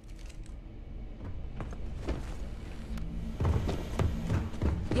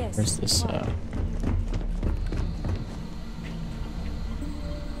 Yes. Where's this, oh.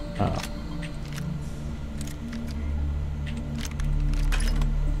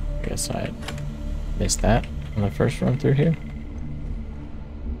 Guess I missed that on the first run through here.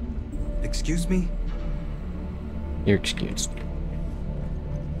 Excuse me? You're excused.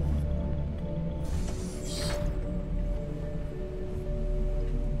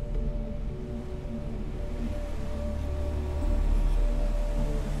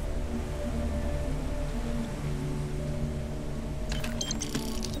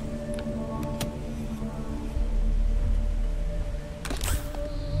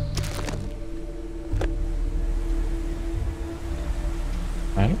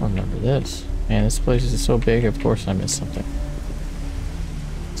 I don't remember this. Man, this place is so big, of course I missed something.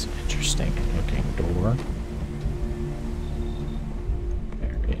 It's an interesting looking door.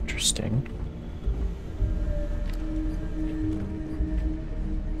 Very interesting.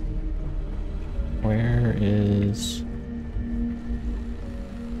 Where is...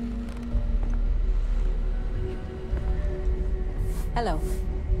 Hello.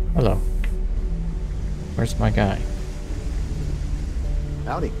 Hello. Where's my guy?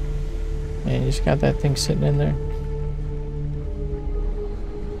 Howdy. Man, you just got that thing sitting in there?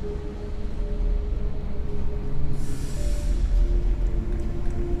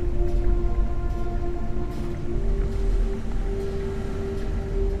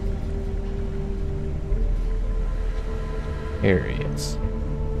 Here he is.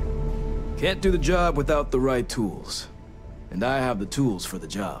 Can't do the job without the right tools. And I have the tools for the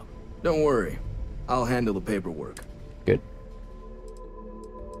job. Don't worry. I'll handle the paperwork. Good.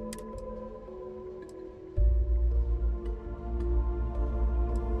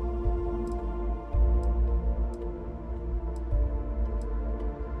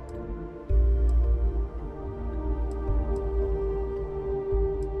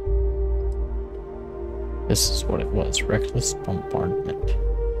 This is what it was, reckless bombardment.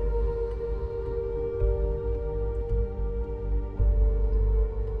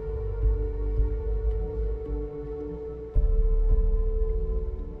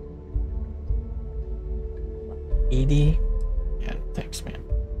 $80? Yeah, thanks, man.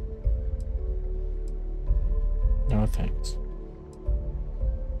 No thanks.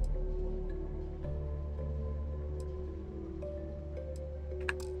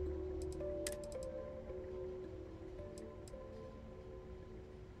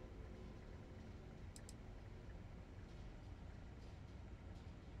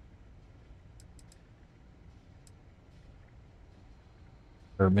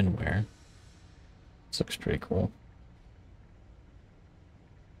 Urban wear. This looks pretty cool.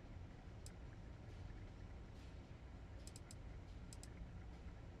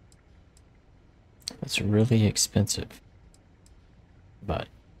 It's really expensive, but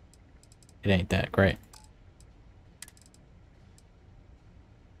it ain't that great.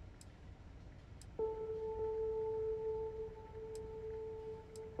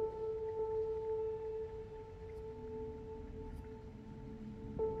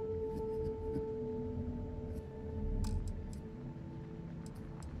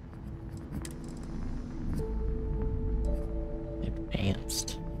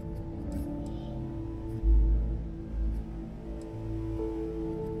 Advanced.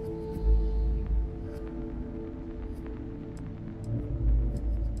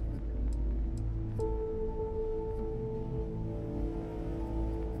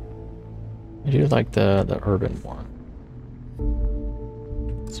 I do like the urban one.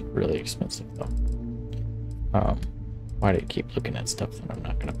 It's really expensive though. Why do you keep looking at stuff that I'm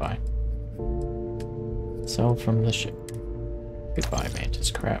not gonna buy? Sell from the ship. Goodbye,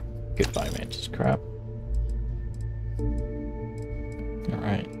 Mantis crap. Goodbye, Mantis crap.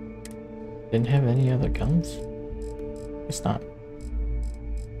 Alright. Didn't have any other guns? It's not.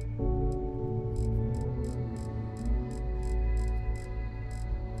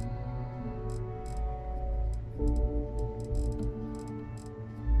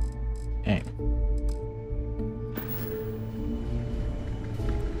 Dang.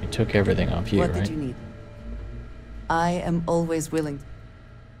 I took everything off you, right? What did you need? I am always willing.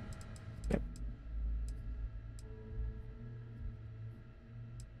 Yep.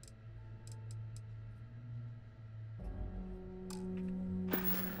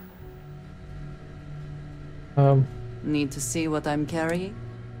 Need to see what I'm carrying?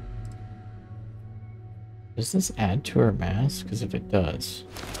 Does this add to her mass? Because if it does...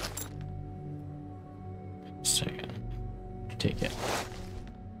 Second. Take it.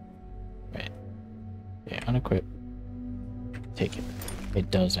 Wait. Yeah, unequip. Take it. It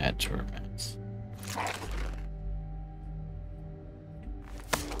does add to her mass.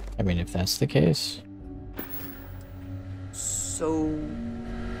 I mean, if that's the case... So...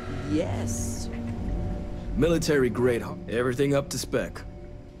 yes. Military grade, everything up to spec.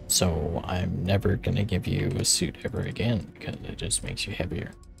 So I'm never gonna give you a suit ever again because it just makes you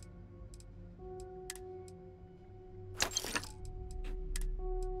heavier.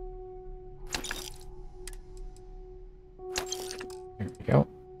 There we go.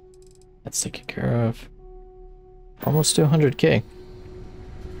 That's taken care of. Almost to 100k.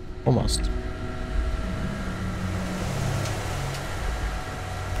 Almost.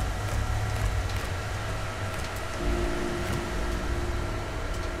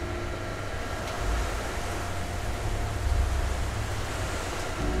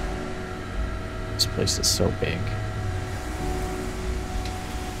 This place is so big.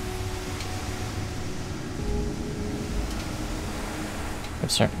 I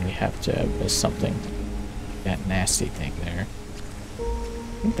certainly have to have missed something. That nasty thing there.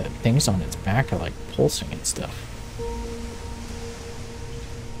 I think the things on its back are like pulsing and stuff.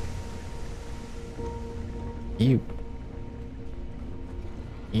 Ew.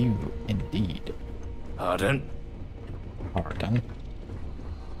 Ew, indeed. Pardon? Pardon.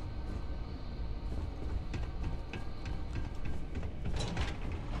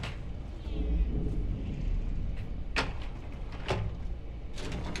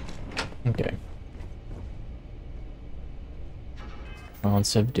 Okay. Well,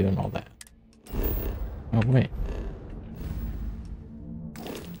 instead of doing all that. Oh, wait.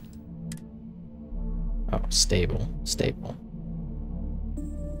 stable. Stable.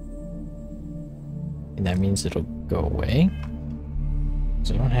 And that means it'll go away.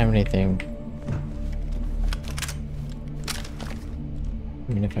 So I don't have anything.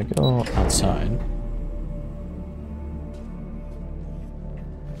 I mean, if I go outside.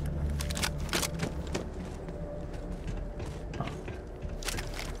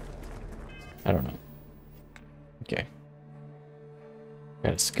 I don't know. Okay.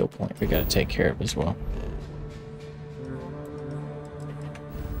 Got a skill point we gotta take care of as well.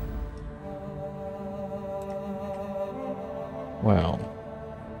 Well.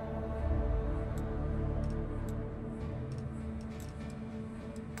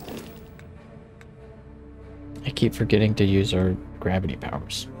 I keep forgetting to use our gravity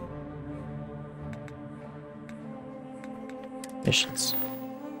powers. Missions.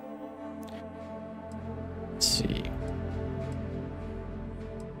 Let's see.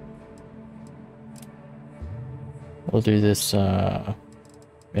 We'll do this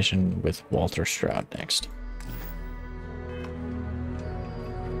mission with Walter Stroud next.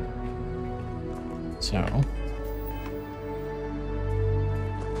 So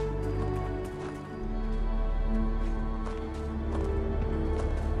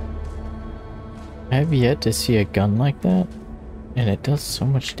I have yet to see a gun like that, and it does so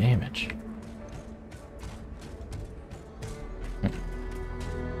much damage.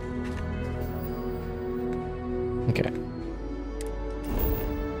 Okay.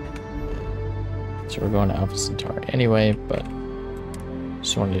 So we're going to Alpha Centauri anyway, but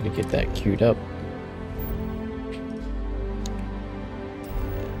just wanted to get that queued up.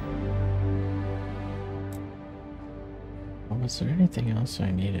 Was there anything else I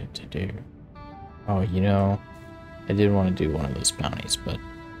needed to do? Oh, you know, I did want to do one of those bounties, but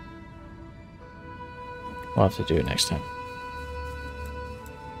we'll have to do it next time.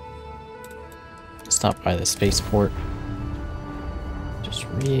 Stop by the spaceport just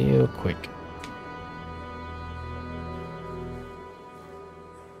real quick.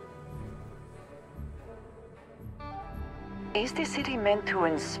 Is the city meant to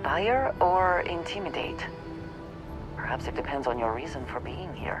inspire or intimidate? Perhaps it depends on your reason for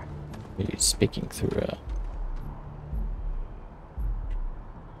being here. You're speaking through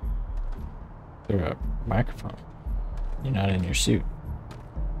a microphone. You're not in your suit.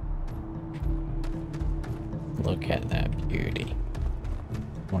 Look at that beauty.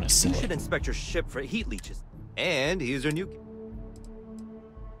 I want to sell You it. should inspect your ship for heat leeches. And here's your new...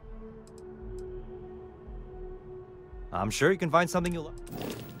 I'm sure you can find something you'll like.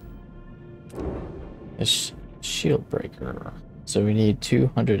 This shield breaker. So we need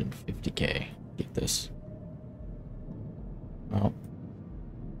 250k. Get this. Well,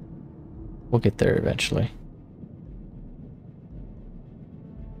 we'll get there eventually.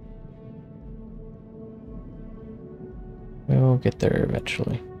 We'll get there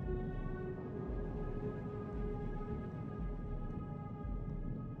eventually.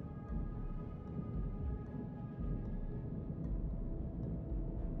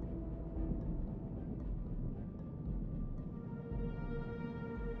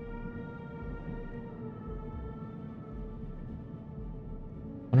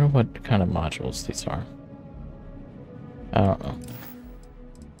 I wonder what kind of modules these are. I don't know.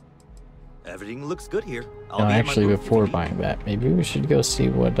 Everything looks good here. No, actually, before buying that, maybe we should go see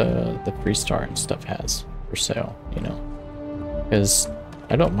what the Freestar and stuff has for sale, you know? Because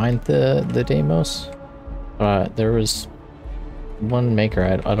I don't mind the Deimos. There was one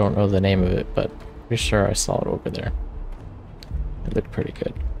maker, I don't know the name of it, but pretty sure I saw it over there. It looked pretty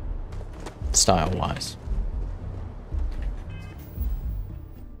good, style-wise.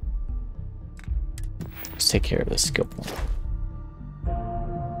 Let's take care of this skill point.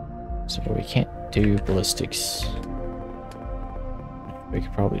 So we can't do ballistics. We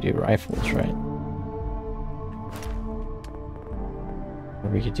could probably do rifles, right? Or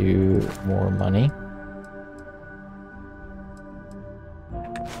we could do more money.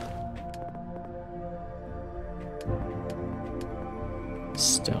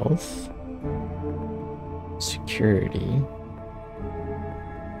 Stealth. Security.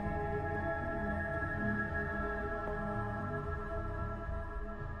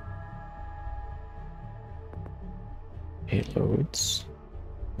 Payloads.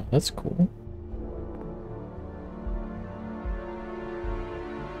 Oh, that's cool.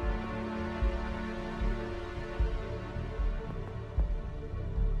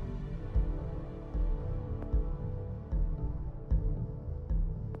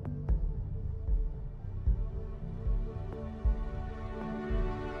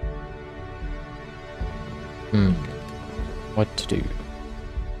 What to do?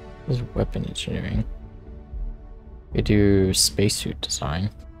 This is weapon engineering. We do spacesuit design.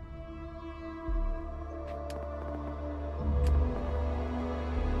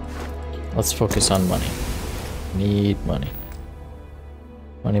 Let's focus on money. Need money.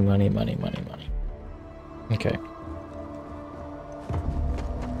 Money, money, money, money, money. Okay.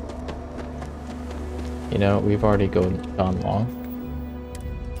 You know, we've already gone long.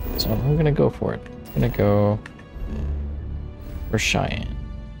 So I'm gonna go for it. I'm gonna go for Cheyenne.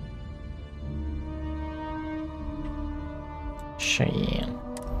 Cheyenne.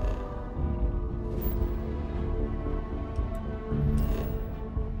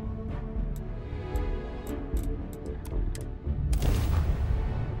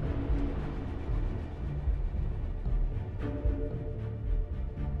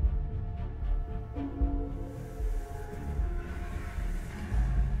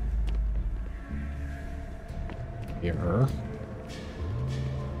 Here.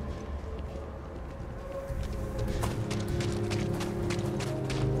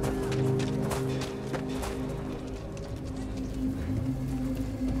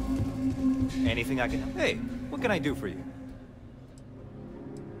 Anything I can... Hey, what can I do for you?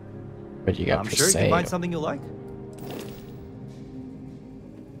 What you got I'm for sure you sale? can find something you like.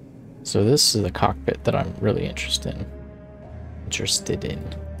 So this is the cockpit that I'm really interested in.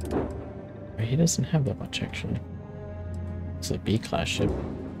 He doesn't have that much actually. It's a B-class ship.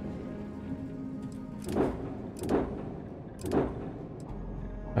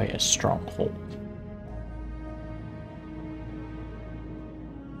 Oh yeah, stronghold.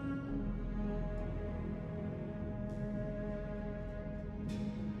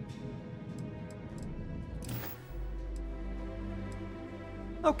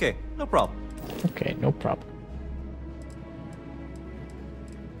 Okay, no problem. Okay, no problem.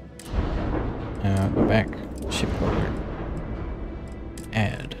 Go back. Ship order.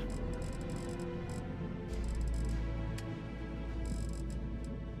 Add.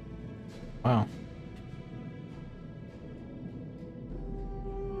 Wow.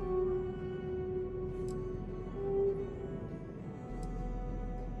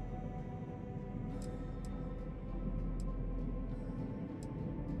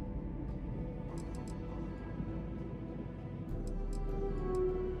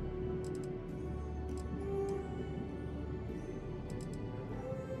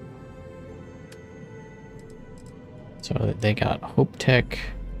 So they got Hope Tech,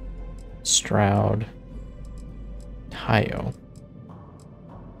 Stroud, Tayo.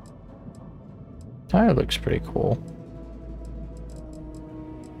 Tayo looks pretty cool.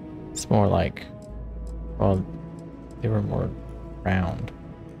 It's more like, well, they were more round.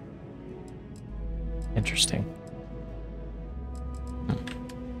 Interesting.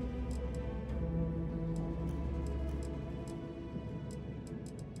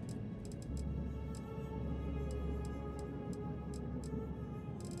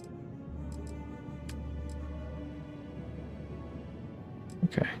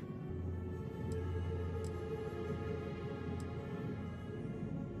 Okay.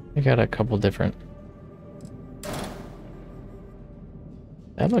 I got a couple different.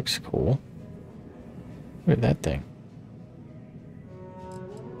 That looks cool. Look at that thing.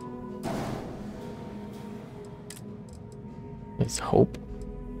 It's Hope.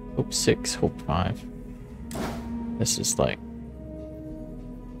 Hope 6, Hope 5. This is like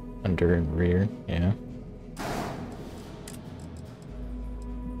under and rear, yeah.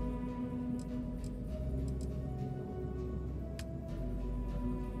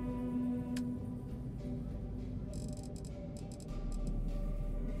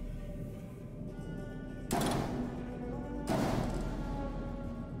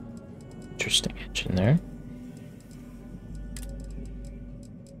 Interesting engine there.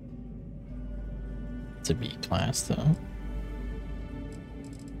 It's a B class though.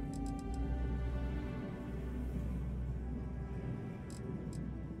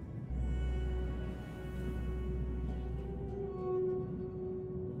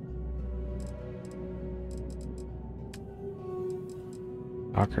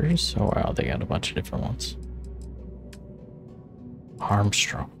 Dockers? Oh wow, they got a bunch of different ones.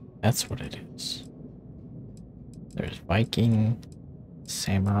 Armstrong. That's what it is. There's Viking,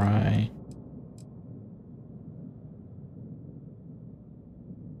 Samurai.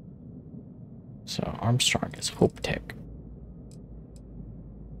 So Armstrong is Hope Tech.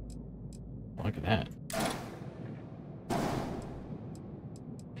 Look at that.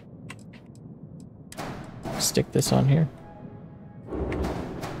 Stick this on here.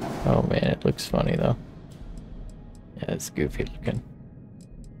 Oh man, it looks funny though. Yeah, it's goofy looking.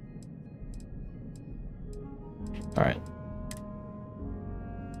 Alright.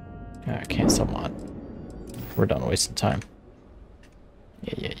 Cancel mod. we're done wasting time.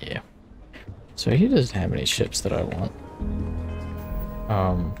 Yeah. So he doesn't have any ships that I want.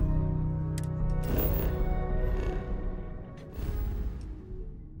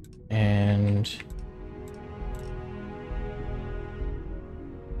 And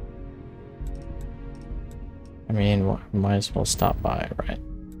I mean, might as well stop by, right?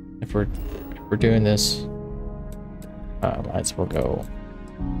 If we're doing this, might as well go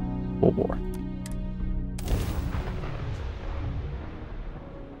full war.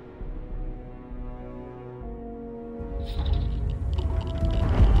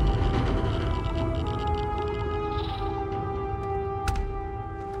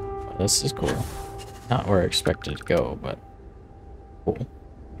 Well, this is cool. Not where I expected to go, but cool.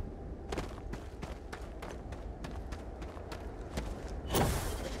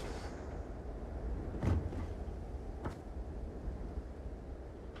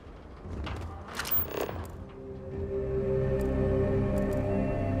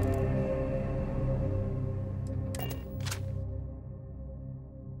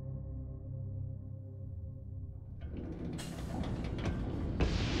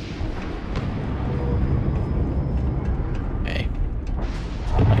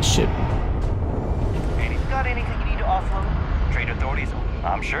 Ship. Hey, got anything you need to offload? Trade authorities,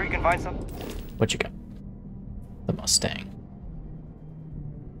 I'm sure you can find some. What you got? The Mustang.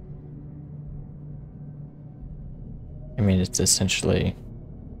 I mean, it's essentially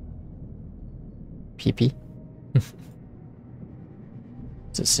PP. It's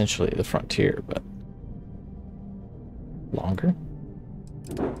essentially the Frontier, but longer.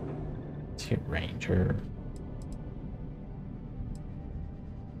 It's a Ranger.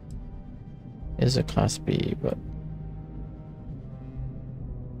 Is a Class B, but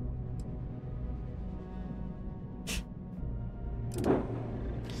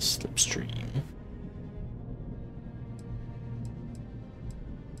Slipstream.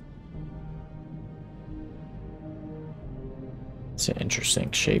 It's an interesting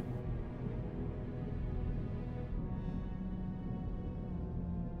shape.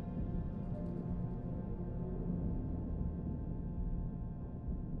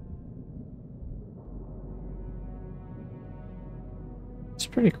 It's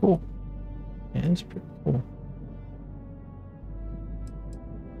pretty cool. Yeah, it's pretty cool.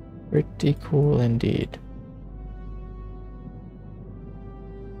 Pretty cool indeed.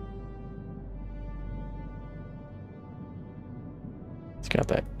 It's got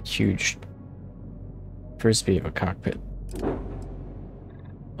that huge frisbee of a cockpit.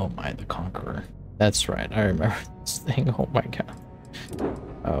 Oh my, the Conqueror. That's right, I remember this thing. Oh my god.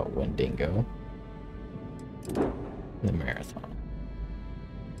 Oh, Wendigo. The Marathon.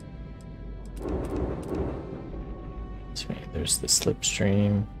 There's the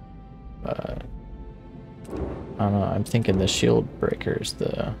Slipstream. I don't know, I'm thinking the Shield Breaker is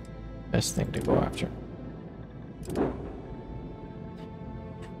the best thing to go after.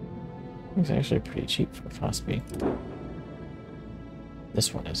 It's actually pretty cheap for Class B.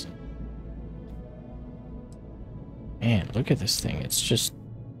 This one isn't. Man, look at this thing. It's just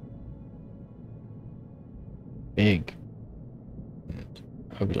big and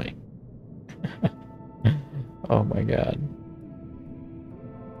ugly. Oh my god.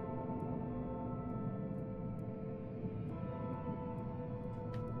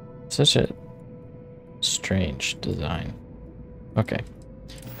 Such a strange design. Okay.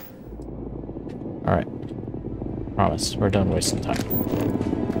 Alright. Promise, we're done wasting time.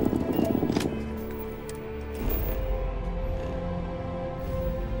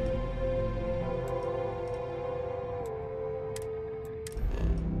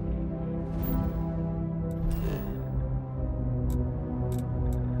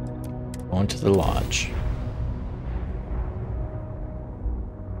 Going to the lodge.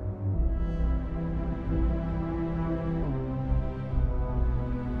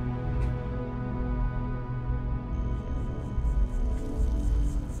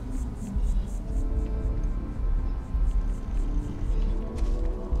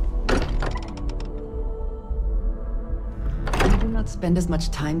 Spend as much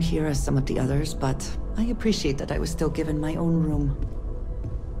time here as some of the others, but I appreciate that I was still given my own room.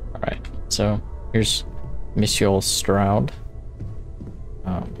 Alright, so here's Monsieur Stroud.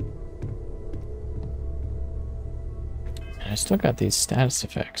 And I still got these status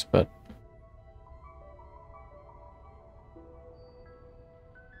effects, but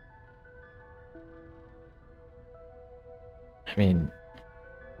I mean,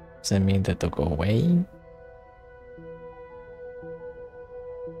 does that mean that they'll go away?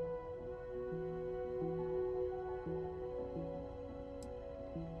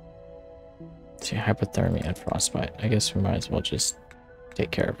 Let's see, hypothermia and frostbite. I guess we might as well just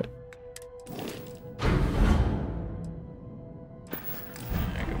take care of it.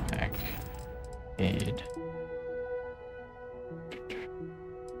 I go back. Aid.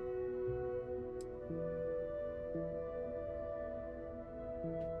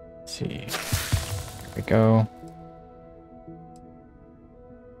 Let's see. Here we go.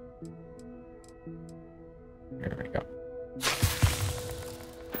 Here we go.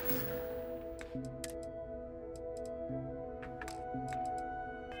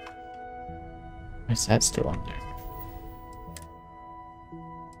 Why is that still on there?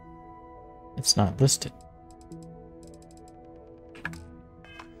 It's not listed.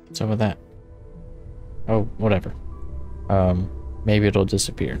 What's up with that? Oh, whatever. Maybe it'll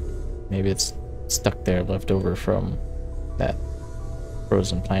disappear. Maybe it's stuck there, left over from that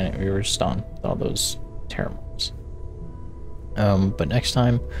frozen planet we were just on with all those terrormorphs. But next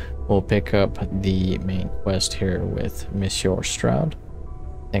time we'll pick up the main quest here with Monsieur Stroud.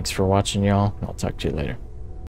 Thanks for watching, y'all. I'll talk to you later.